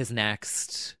that'll be his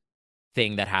next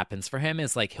thing that happens for him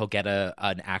is like he'll get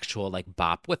an actual like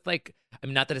bop with like, I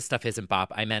mean, not that his stuff isn't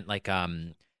bop. I meant like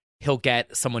he'll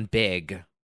get someone big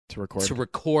to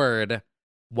record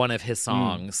one of his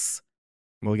songs.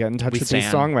 We'll get in touch with these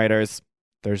songwriters.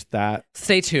 There's that.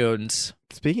 Stay tuned.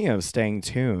 Speaking of staying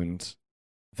tuned,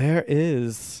 there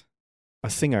is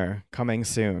a singer coming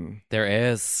soon. There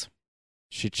is.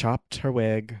 She chopped her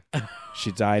wig.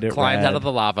 She dyed it Climbed red. out of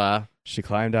the lava. She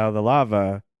climbed out of the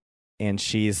lava. And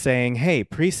she's saying, hey,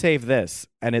 pre-save this.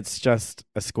 And it's just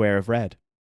a square of red.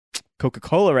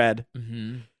 Coca-Cola red.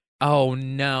 Mm-hmm. Oh,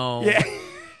 no. Yeah.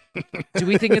 Do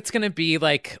we think it's going to be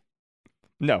like...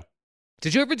 No.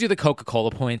 Did you ever do the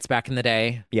Coca-Cola points back in the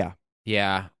day? Yeah.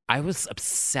 Yeah. I was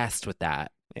obsessed with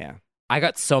that. Yeah. I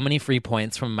got so many free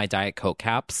points from my Diet Coke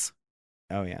caps.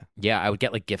 Oh, yeah. Yeah, I would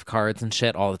get like gift cards and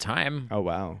shit all the time. Oh,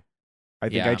 wow. I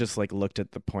think I just like looked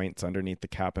at the points underneath the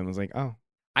cap and was like, oh.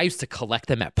 I used to collect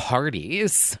them at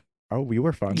parties. Oh, we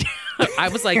were fun. I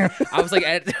was like,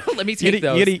 let me take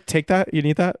those. You take that? You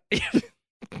need that?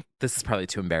 This is probably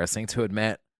too embarrassing to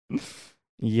admit.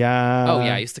 Yeah. Oh,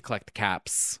 yeah. I used to collect the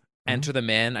caps, enter them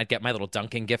in. I'd get my little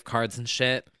Dunkin' gift cards and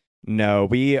shit. No,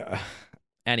 we.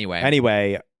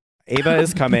 Anyway, Ava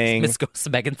is coming. Miss Ghost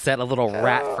Megan said a little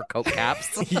rat for Coke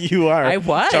caps. You are. I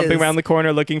was. Jumping around the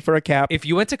corner looking for a cap. If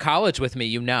you went to college with me,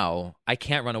 you know I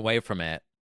can't run away from it.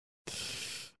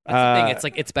 That's the thing. It's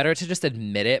like it's better to just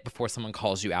admit it before someone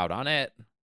calls you out on it.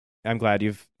 I'm glad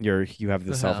you have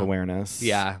the self-awareness.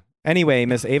 Yeah. Anyway,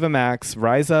 Miss Ava Max,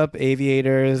 rise up,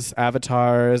 aviators,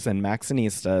 avatars, and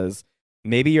Maxinistas.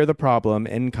 Maybe you're the problem.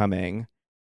 Incoming.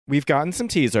 We've gotten some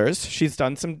teasers. She's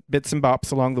done some bits and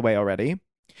bops along the way already.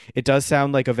 It does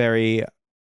sound like a very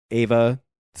Ava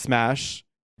smash.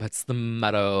 That's the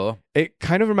motto. It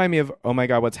kind of reminded me of Oh My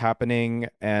God, What's Happening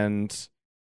and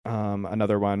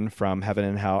another one from Heaven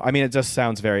and Hell. I mean, it just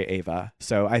sounds very Ava.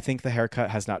 So I think the haircut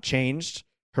has not changed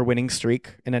her winning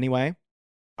streak in any way.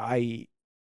 I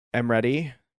am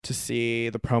ready to see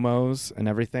the promos and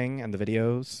everything and the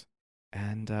videos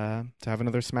and to have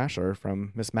another smasher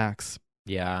from Miss Max.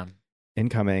 Yeah.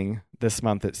 Incoming this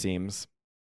month, it seems.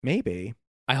 Maybe.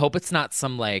 I hope it's not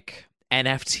some like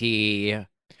NFT.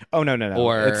 Oh, no.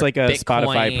 Or it's like a Bitcoin.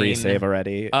 Spotify pre-save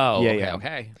already. Oh, yeah,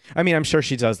 okay. I mean, I'm sure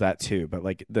she does that too, but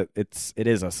like it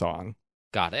is a song.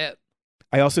 Got it.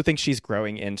 I also think she's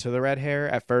growing into the red hair.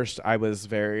 At first, I was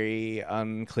very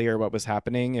unclear what was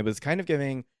happening. It was kind of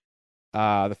giving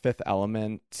The Fifth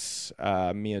Element,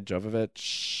 Mia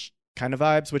Jovovich kind of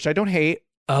vibes, which I don't hate.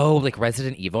 Oh, like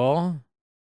Resident Evil?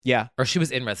 Yeah. Or she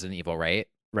was in Resident Evil, right?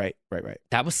 Right.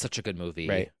 That was such a good movie.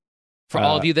 Right. For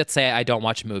all of you that say I don't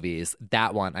watch movies,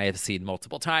 that one I have seen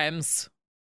multiple times.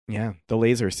 Yeah. The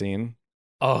laser scene.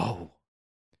 Oh.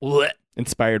 What?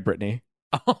 Inspired Britney.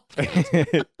 Oh.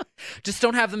 Just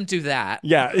don't have them do that.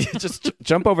 Yeah. Just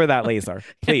jump over that laser,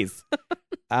 please.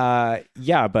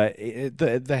 Yeah, but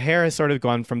the hair has sort of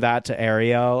gone from that to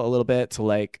Ariel a little bit to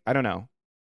like, I don't know.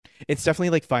 It's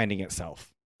definitely like finding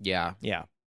itself. Yeah. Yeah.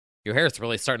 Your hair is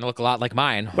really starting to look a lot like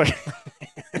mine.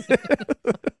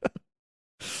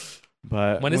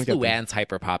 But when is Luann's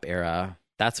hyperpop era?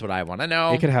 That's what I want to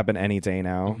know. It could happen any day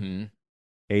now. Mm-hmm.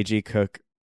 A.G. Cook,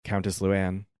 Countess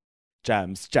Luann,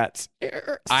 gems, jets, I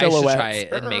should silhouettes. try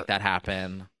and make that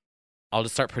happen. I'll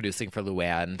just start producing for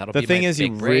Luann. That'll The be thing my is,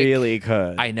 big you break. really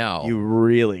could. I know. You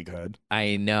really could.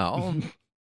 I know.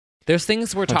 There's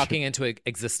things we're talking into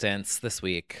existence this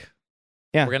week.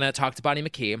 Yeah. We're going to talk to Bonnie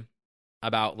McKee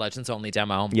about Legends Only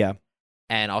demo. Yeah.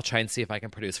 And I'll try and see if I can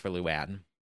produce for Luann.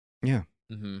 Yeah.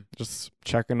 Mm-hmm. Just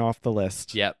checking off the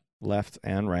list. Yep. Left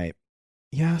and right.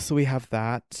 Yeah, so we have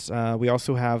that. We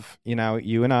also have,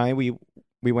 you and I, we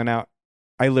went out.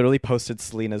 I literally posted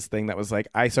Selena's thing that was like,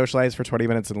 I socialized for 20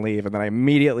 minutes and leave. And then I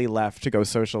immediately left to go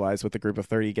socialize with a group of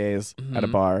 30 gays at a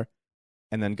bar.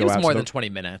 And then go out. It was more than 20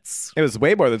 minutes. It was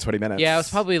way more than 20 minutes. Yeah, it was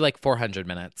probably like 400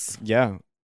 minutes. Yeah.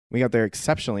 We got there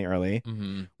exceptionally early.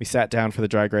 Mm-hmm. We sat down for the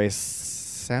Drag Race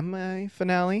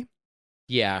semi-finale.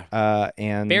 Yeah.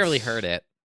 And barely heard it.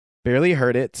 Barely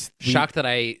heard it. Shocked that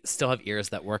I still have ears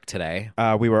that work today.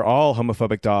 We were all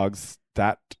homophobic dogs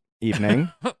that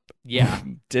evening. Yeah.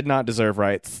 Did not deserve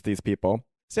rights, these people.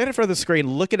 Stand in front of the screen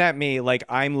looking at me like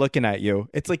I'm looking at you.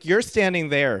 It's like you're standing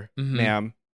there,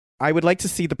 ma'am. I would like to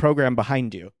see the program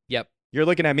behind you. Yep. You're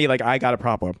looking at me like I got a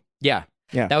problem. Yeah.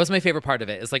 Yeah. That was my favorite part of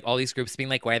it. Is like all these groups being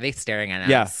like, why are they staring at us?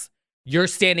 Yeah. You're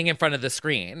standing in front of the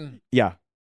screen. Yeah.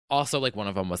 Also, like, one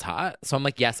of them was hot. So I'm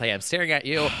like, yes, I am staring at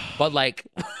you. But, like,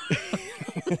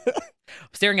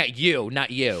 staring at you, not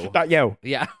you. Not you.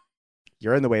 Yeah.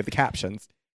 You're in the way of the captions.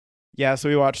 Yeah, so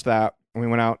we watched that. And we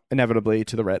went out inevitably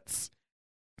to the Ritz.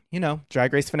 You know,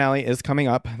 Drag Race finale is coming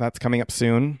up. That's coming up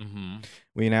soon. Mm-hmm.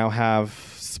 We now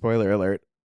have, spoiler alert,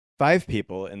 5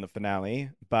 people in the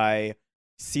finale. By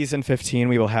season 15,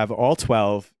 we will have all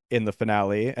 12 in the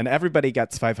finale, and everybody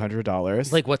gets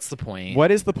 $500. Like, what's the point?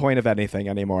 What is the point of anything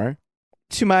anymore?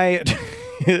 To my,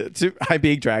 I'm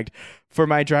being dragged. For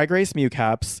my Drag Race Mew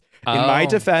caps, in my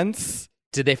defense,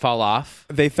 did they fall off?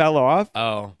 They fell off.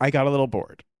 Oh. I got a little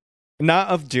bored. Not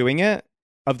of doing it,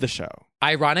 of the show.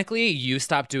 Ironically, you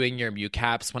stopped doing your Mew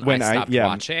caps when I stopped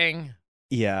watching.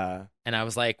 Yeah. And I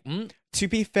was like, To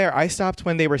be fair, I stopped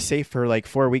when they were safe for like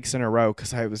 4 weeks in a row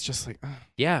because I was just like,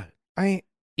 yeah.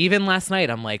 Even last night,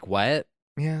 I'm like, what?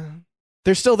 Yeah.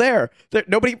 They're still there.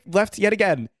 Nobody left yet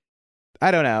again.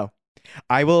 I don't know.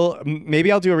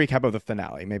 Maybe I'll do a recap of the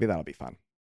finale. Maybe that'll be fun.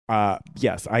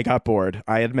 Yes, I got bored.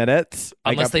 I admit it.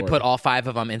 Unless they put all 5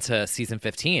 of them into season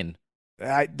 15.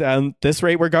 This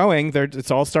rate we're going, it's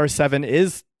All-Star 7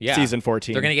 is season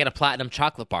 14. They're going to get a platinum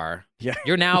chocolate bar. Yeah.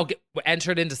 You're now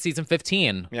entered into season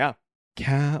 15. Yeah.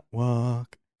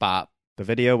 Catwalk. Bop. The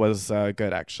video was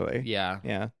good, actually. Yeah.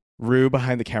 Yeah. Rue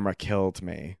behind the camera killed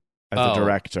me as a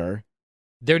director.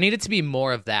 There needed to be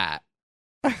more of that.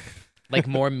 Like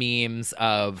more memes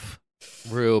of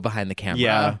Rue behind the camera.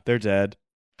 Yeah, they're dead.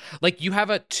 Like you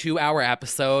have a 2-hour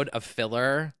episode of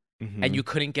filler. Mm-hmm. And you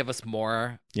couldn't give us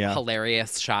more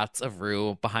hilarious shots of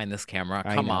Rue behind this camera.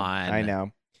 Come on. I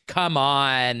know. Come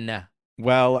on.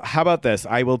 Well, how about this?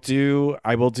 I will do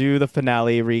the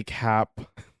finale recap.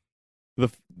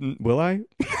 Will I?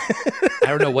 I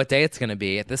don't know what day it's going to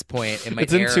be at this point.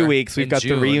 It's in 2 weeks. We've got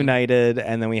June. The reunited,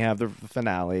 and then we have the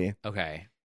finale. Okay.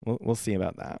 We'll see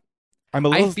about that.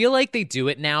 I feel like they do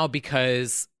it now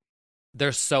because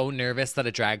they're so nervous that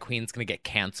a drag queen's going to get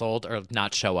canceled or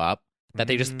not show up. That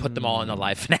they just put them all in the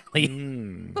live finale.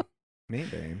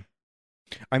 Maybe.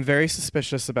 I'm very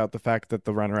suspicious about the fact that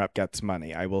the runner-up gets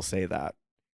money. I will say that.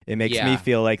 It makes me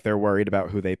feel like they're worried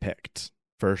about who they picked,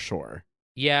 for sure.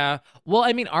 Yeah. Well,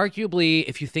 I mean, arguably,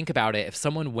 if you think about it, if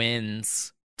someone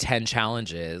wins 10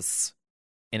 challenges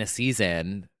in a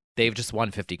season, they've just won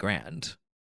 $50,000.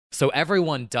 So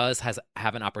everyone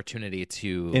have an opportunity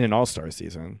to... In an all-star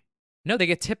season. No, they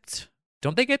get tipped.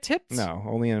 Don't they get tipped? No,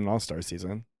 only in an all-star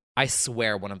season. I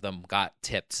swear one of them got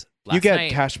tipped last night. You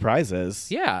get cash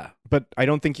prizes. Yeah. But I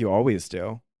don't think you always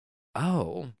do.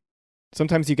 Oh.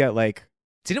 Sometimes you get like...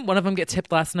 Didn't one of them get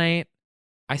tipped last night?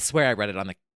 I swear I read it on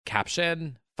the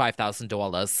caption.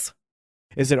 $5,000.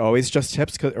 Is it always just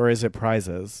tips or is it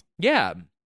prizes? Yeah.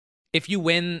 If you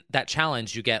win that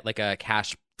challenge, you get like a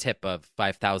cash tip of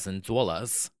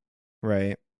 $5,000.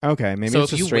 Right. Okay. Maybe so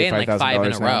it's if just you win like 5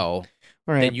 in a now. row,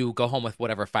 right. then you go home with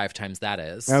whatever 5 times that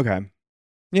is. Okay.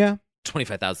 Yeah.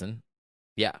 25,000.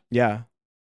 Yeah. Yeah.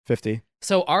 50.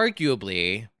 So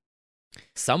arguably,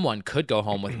 someone could go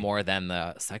home with more than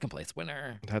the second place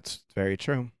winner. That's very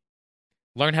true.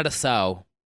 Learn how to sew,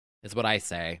 is what I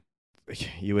say.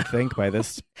 You would think by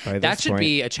this that should point.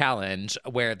 be a challenge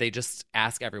where they just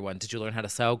ask everyone, "Did you learn how to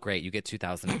sew? Great, you get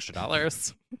 $2,000 extra."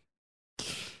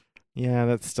 Yeah,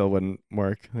 that still wouldn't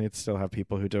work. They'd still have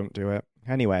people who don't do it.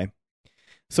 Anyway,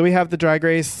 so we have the Drag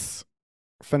Race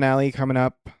finale coming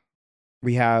up.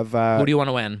 We have who do you want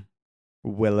to win?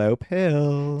 Willow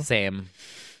Pill. Same.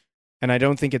 And I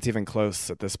don't think it's even close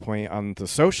at this point on the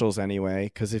socials anyway,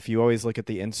 because if you always look at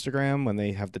the Instagram when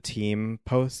they have the team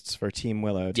posts for Team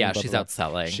Willow. Yeah, she's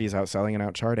outselling. She's outselling and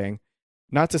outcharting.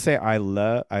 Not to say I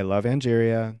love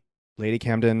Angeria. Lady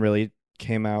Camden really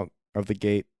came out of the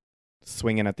gate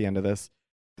swinging at the end of this.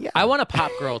 Yeah. I want a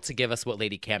pop girl to give us what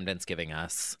Lady Camden's giving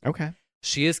us. Okay.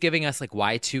 She is giving us like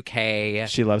Y2K.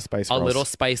 She loves Spice Girls. A little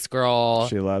Spice Girl.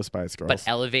 She loves Spice Girls. But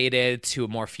elevated to a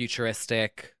more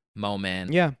futuristic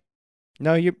moment. Yeah.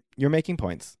 No, you're making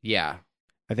points. Yeah.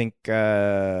 I think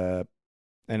and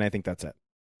I think that's it.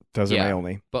 Those are my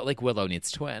only. But like Willow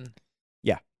needs to win.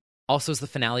 Yeah. Also, is the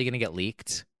finale going to get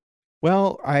leaked?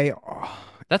 Well,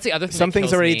 that's the other thing. Some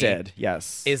things already did.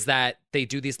 Yes. Is that they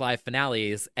do these live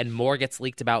finales and more gets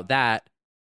leaked about that,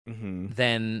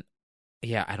 then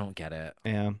yeah, I don't get it.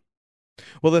 Yeah.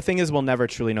 Well, the thing is, we'll never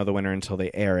truly know the winner until they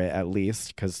air it, at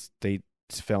least, because they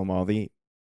film all the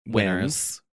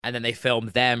winners. And then they film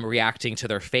them reacting to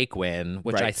their fake win,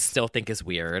 which I still think is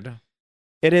weird.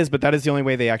 It is, but that is the only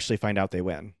way they actually find out they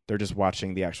win. They're just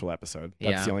watching the actual episode.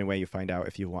 That's the only way you find out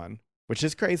if you won, which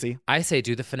is crazy. I say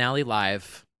do the finale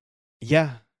live.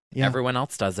 Yeah. Everyone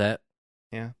else does it.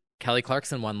 Yeah. Kelly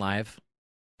Clarkson won live.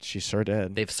 She sure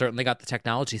did. They've certainly got the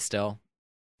technology still.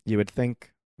 You would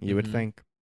think. You would Mhm. think.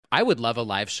 I would love a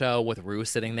live show with Rue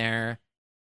sitting there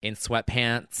in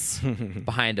sweatpants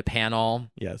behind a panel.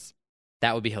 Yes,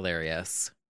 That would be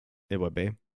hilarious. it would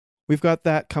be. We've got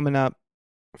that coming up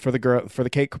for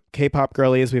the K-pop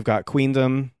girlies. We've got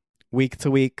Queendom week to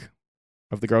week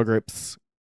of the girl groups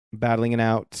battling it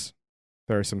out.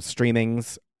 There are some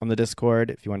streamings on the Discord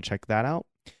if you want to check that out.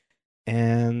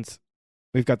 And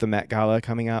we've got the Met Gala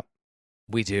coming up.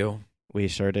 We do. We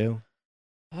sure do.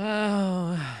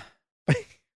 Oh.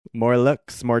 More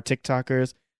looks, more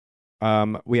TikTokers.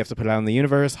 We have to put it out in the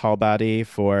universe. Hall Body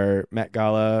for Met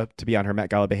Gala to be on her Met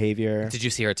Gala behavior. Did you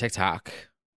see her TikTok?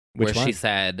 Which where one? she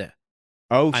said,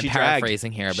 Oh, I'm she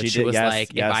paraphrasing here, but she did, was yes,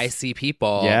 like, yes. if I see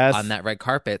people Yes. on that red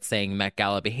carpet saying Met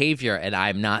Gala behavior and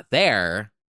I'm not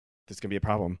there, There's gonna be a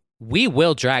problem. we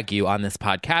will drag you on this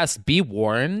podcast. Be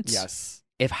warned. Yes.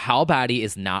 If Hal Body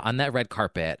is not on that red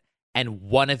carpet and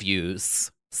one of you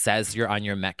says you're on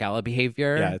your Met Gala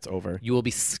behavior, Yeah, it's over. you will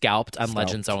be scalped on Scalped.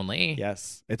 Legends Only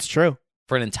Yes, it's true.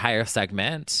 for an entire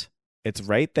segment. It's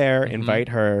right there. Mhm. Invite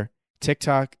her.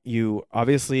 TikTok, you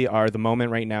obviously are the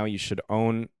moment right now. You should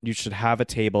have a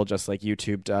table just like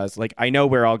YouTube does. Like, I know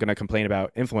we're all going to complain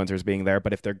about influencers being there,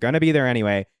 but if they're going to be there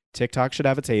anyway, TikTok should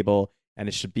have a table, and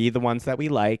it should be the ones that we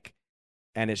like,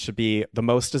 and it should be the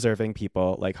most deserving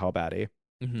people like Hall Batty.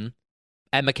 Mm-hmm.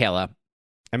 And Michaela.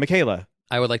 And Michaela.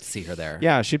 I would like to see her there.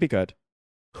 Yeah, she'd be good.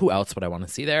 Who else would I want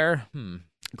to see there?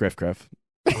 Griff.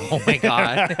 Oh my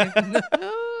God.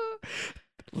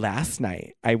 Last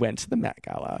night, I went to the Met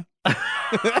Gala.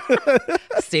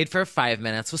 Stayed for 5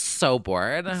 minutes. Was so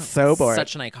bored. So bored.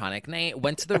 Such an iconic night.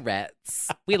 Went to the Ritz.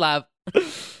 We love.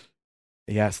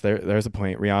 Yes, there's a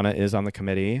point. Rihanna is on the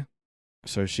committee,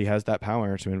 so she has that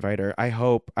power to invite her.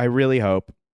 I really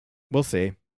hope. We'll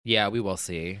see. Yeah, we will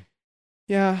see.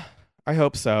 Yeah, I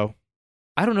hope so.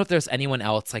 I don't know if there's anyone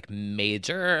else like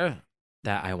major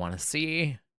that I want to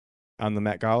see. On the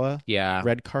Met Gala? Yeah.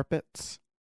 Red carpets?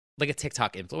 Like a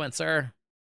TikTok influencer.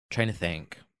 Trying to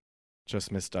think.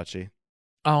 Just Miss Dutchy.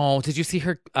 Oh, did you see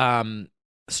her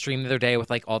stream the other day with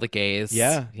like all the gays?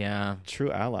 Yeah. Yeah.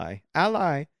 True ally.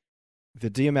 Ally. The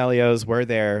D'Amelios were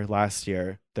there last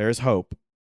year. There's hope.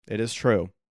 It is true.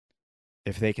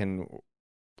 If they can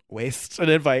waste an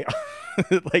invite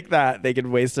like that, they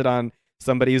can waste it on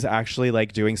somebody who's actually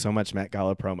like doing so much Met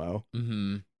Gala promo.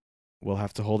 Mm-hmm. We'll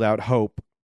have to hold out hope.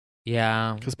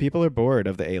 Yeah. Because people are bored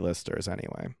of the A-listers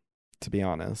anyway, to be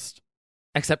honest.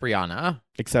 Except Rihanna.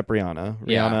 Except Rihanna.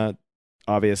 Yeah. Rihanna,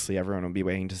 obviously, everyone will be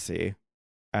waiting to see.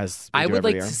 As we I do would every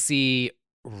like year. to see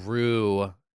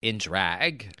Rue in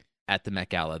drag at the Met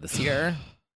Gala this year.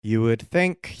 You would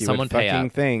think. You Someone would pay fucking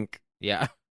up. think. Yeah.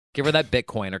 Give her that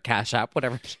Bitcoin or Cash App,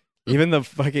 whatever. Even the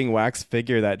fucking wax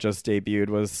figure that just debuted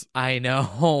was. I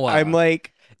know. I'm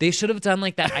like. They should have done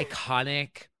like that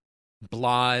iconic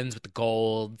blondes with the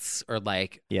golds or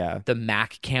like Yeah. the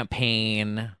MAC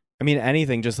campaign. I mean,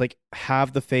 anything. Just like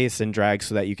have the face in drag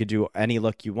so that you could do any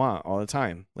look you want all the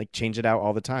time. Like change it out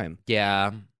all the time.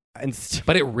 Yeah. And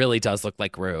But it really does look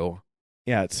like Rue.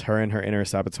 yeah, it's her and her inner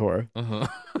saboteur. Uh-huh.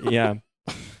 Yeah.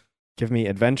 Give me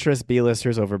adventurous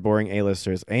B-listers over boring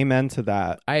A-listers. Amen to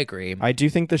that. I agree. I do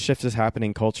think the shift is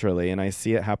happening culturally, and I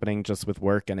see it happening just with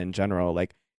work and in general.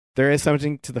 Like, there is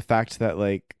something to the fact that,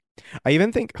 like, I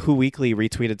even think Who Weekly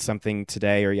retweeted something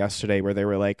today or yesterday where they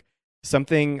were like,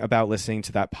 something about listening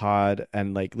to that pod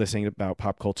and, like, listening about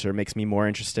pop culture makes me more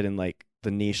interested in, like,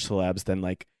 the niche celebs than,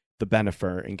 like, the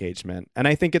Bennifer engagement. And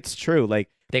I think it's true. Like,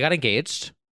 They got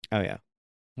engaged? oh, yeah.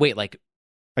 Wait, like,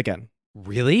 Again.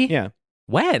 really? Yeah.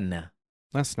 When?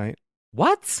 Last night.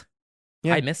 What?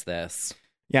 Yeah. I missed this.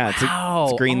 Yeah. It's, Wow.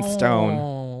 it's green stone.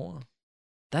 Oh.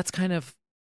 That's kind of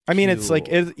I mean, it's like,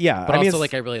 yeah. But I mean, also, it's-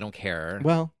 like, I really don't care.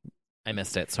 well, I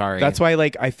missed it. Sorry. that's why,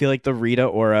 like, I feel like the Rita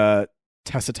Ora,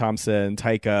 Tessa Thompson,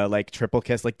 Taika, like, triple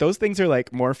kiss, like, those things are,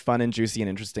 like, more fun and juicy and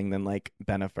interesting than, like,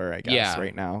 Bennifer, I guess, Yeah.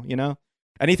 right now, you know?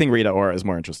 Anything Rita Ora is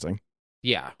more interesting.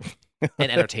 Yeah.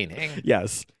 And entertaining.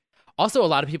 Yes. Also, a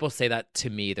lot of people say that to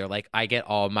me. They're like, I get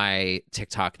all my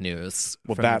TikTok news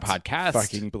Well, from your that's podcast.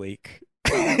 fucking bleak.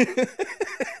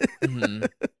 Mhm.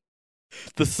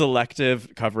 The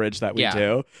selective coverage that we Yeah.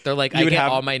 do. They're like, You I would get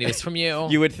have- all my news from you.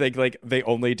 You would think, like, they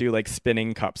only do, like,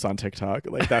 spinning cups on TikTok.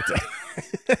 Like, that's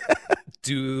it.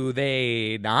 Do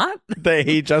they not?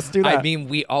 They just do that. I mean,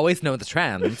 we always know the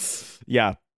trends.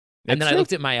 yeah. And then It's I true.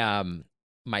 looked at my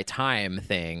my time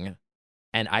thing,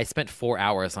 and I spent 4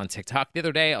 hours on TikTok the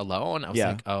other day alone. I was Yeah.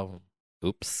 like, oh,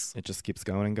 oops. It just keeps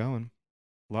going and going.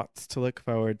 Lots to look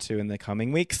forward to in the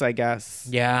coming weeks, I guess.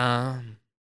 Yeah.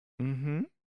 Mm-hmm.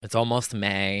 It's almost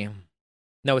May.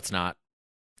 No, it's not.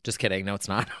 Just kidding. No, it's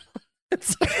not.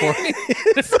 It's like 40. I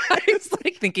was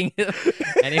like thinking.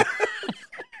 Anyway.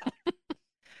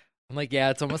 I'm like, yeah,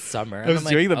 it's almost summer. I was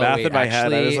doing the math in my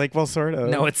head. I was like, well, sort of.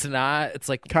 No, it's not. It's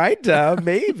like kinda,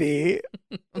 maybe.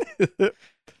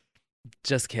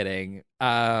 Just kidding.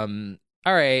 All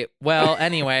right. Well,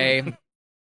 anyway,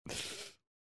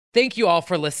 thank you all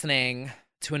for listening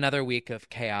to another week of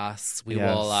chaos. We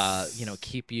will,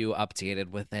 keep you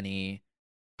updated with any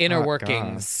inner Hot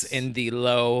workings goss. in the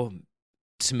low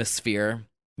atmosphere.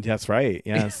 That's right.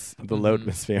 Yes, the low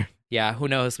atmosphere. Yeah, who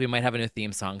knows? We might have a new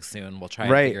theme song soon. We'll try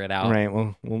and figure it out. Right.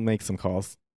 We'll make some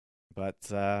calls. But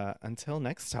until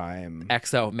next time.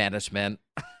 EXO management.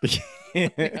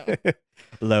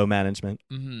 Low management.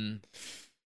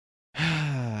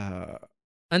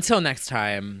 Until next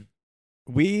time.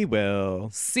 We will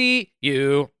see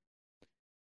you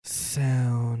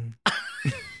soon.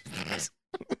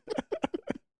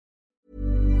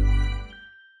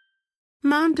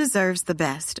 Mom deserves the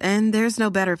best, and there's no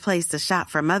better place to shop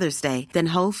for Mother's Day than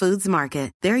Whole Foods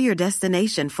Market. They're your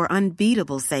destination for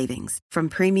unbeatable savings, from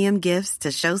premium gifts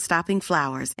to show-stopping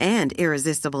flowers and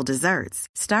irresistible desserts.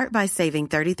 Start by saving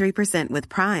 33% with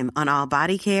Prime on all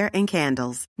body care and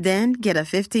candles. Then get a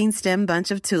 15-stem bunch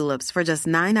of tulips for just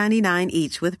 $9.99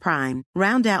 each with Prime.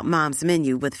 Round out Mom's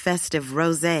menu with festive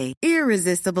rosé,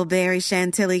 irresistible berry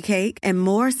chantilly cake, and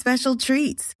more special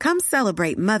treats. Come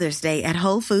celebrate Mother's Day at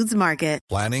Whole Foods Market.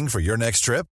 Planning for your next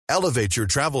trip? Elevate your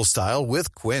travel style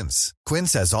with Quince.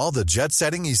 Quince has all the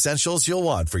jet-setting essentials you'll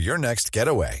want for your next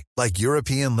getaway, like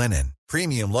European linen,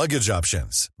 premium luggage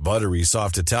options, buttery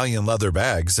soft Italian leather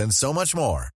bags, and so much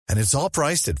more. And it's all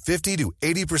priced at 50 to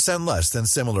 80% less than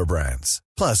similar brands.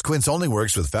 Plus, Quince only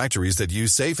works with factories that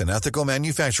use safe and ethical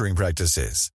manufacturing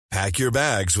practices. Pack your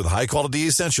bags with high-quality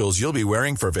essentials you'll be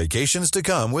wearing for vacations to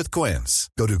come with Quince.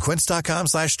 Go to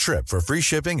quince.com/trip for free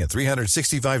shipping and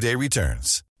 365-day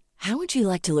returns. How would you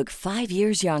like to look 5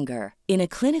 years younger? In a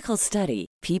clinical study,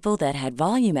 people that had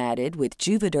volume added with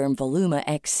Juvederm Voluma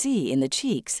XC in the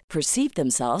cheeks perceived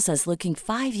themselves as looking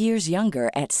 5 years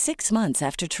younger at 6 months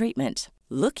after treatment.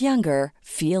 Look younger,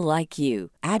 feel like you.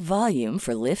 Add volume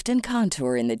for lift and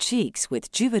contour in the cheeks with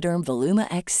Juvederm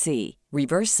Voluma XC.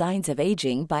 Reverse signs of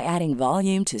aging by adding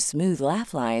volume to smooth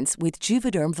laugh lines with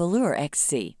Juvederm Volure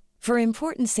XC. For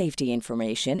important safety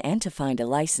information and to find a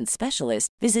licensed specialist,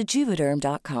 visit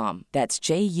Juvederm.com. That's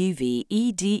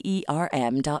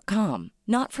JUVEDERM.com.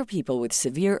 Not for people with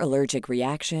severe allergic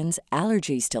reactions,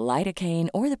 allergies to lidocaine,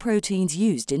 or the proteins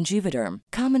used in Juvederm.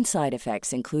 Common side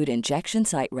effects include injection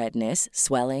site redness,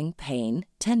 swelling, pain,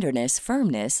 tenderness,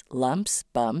 firmness, lumps,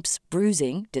 bumps,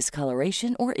 bruising,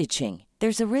 discoloration, or itching.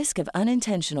 There's a risk of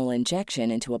unintentional injection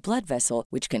into a blood vessel,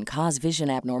 which can cause vision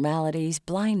abnormalities,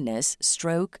 blindness,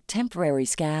 stroke, temporary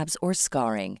scabs, or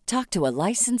scarring. Talk to a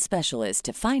licensed specialist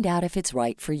to find out if it's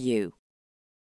right for you.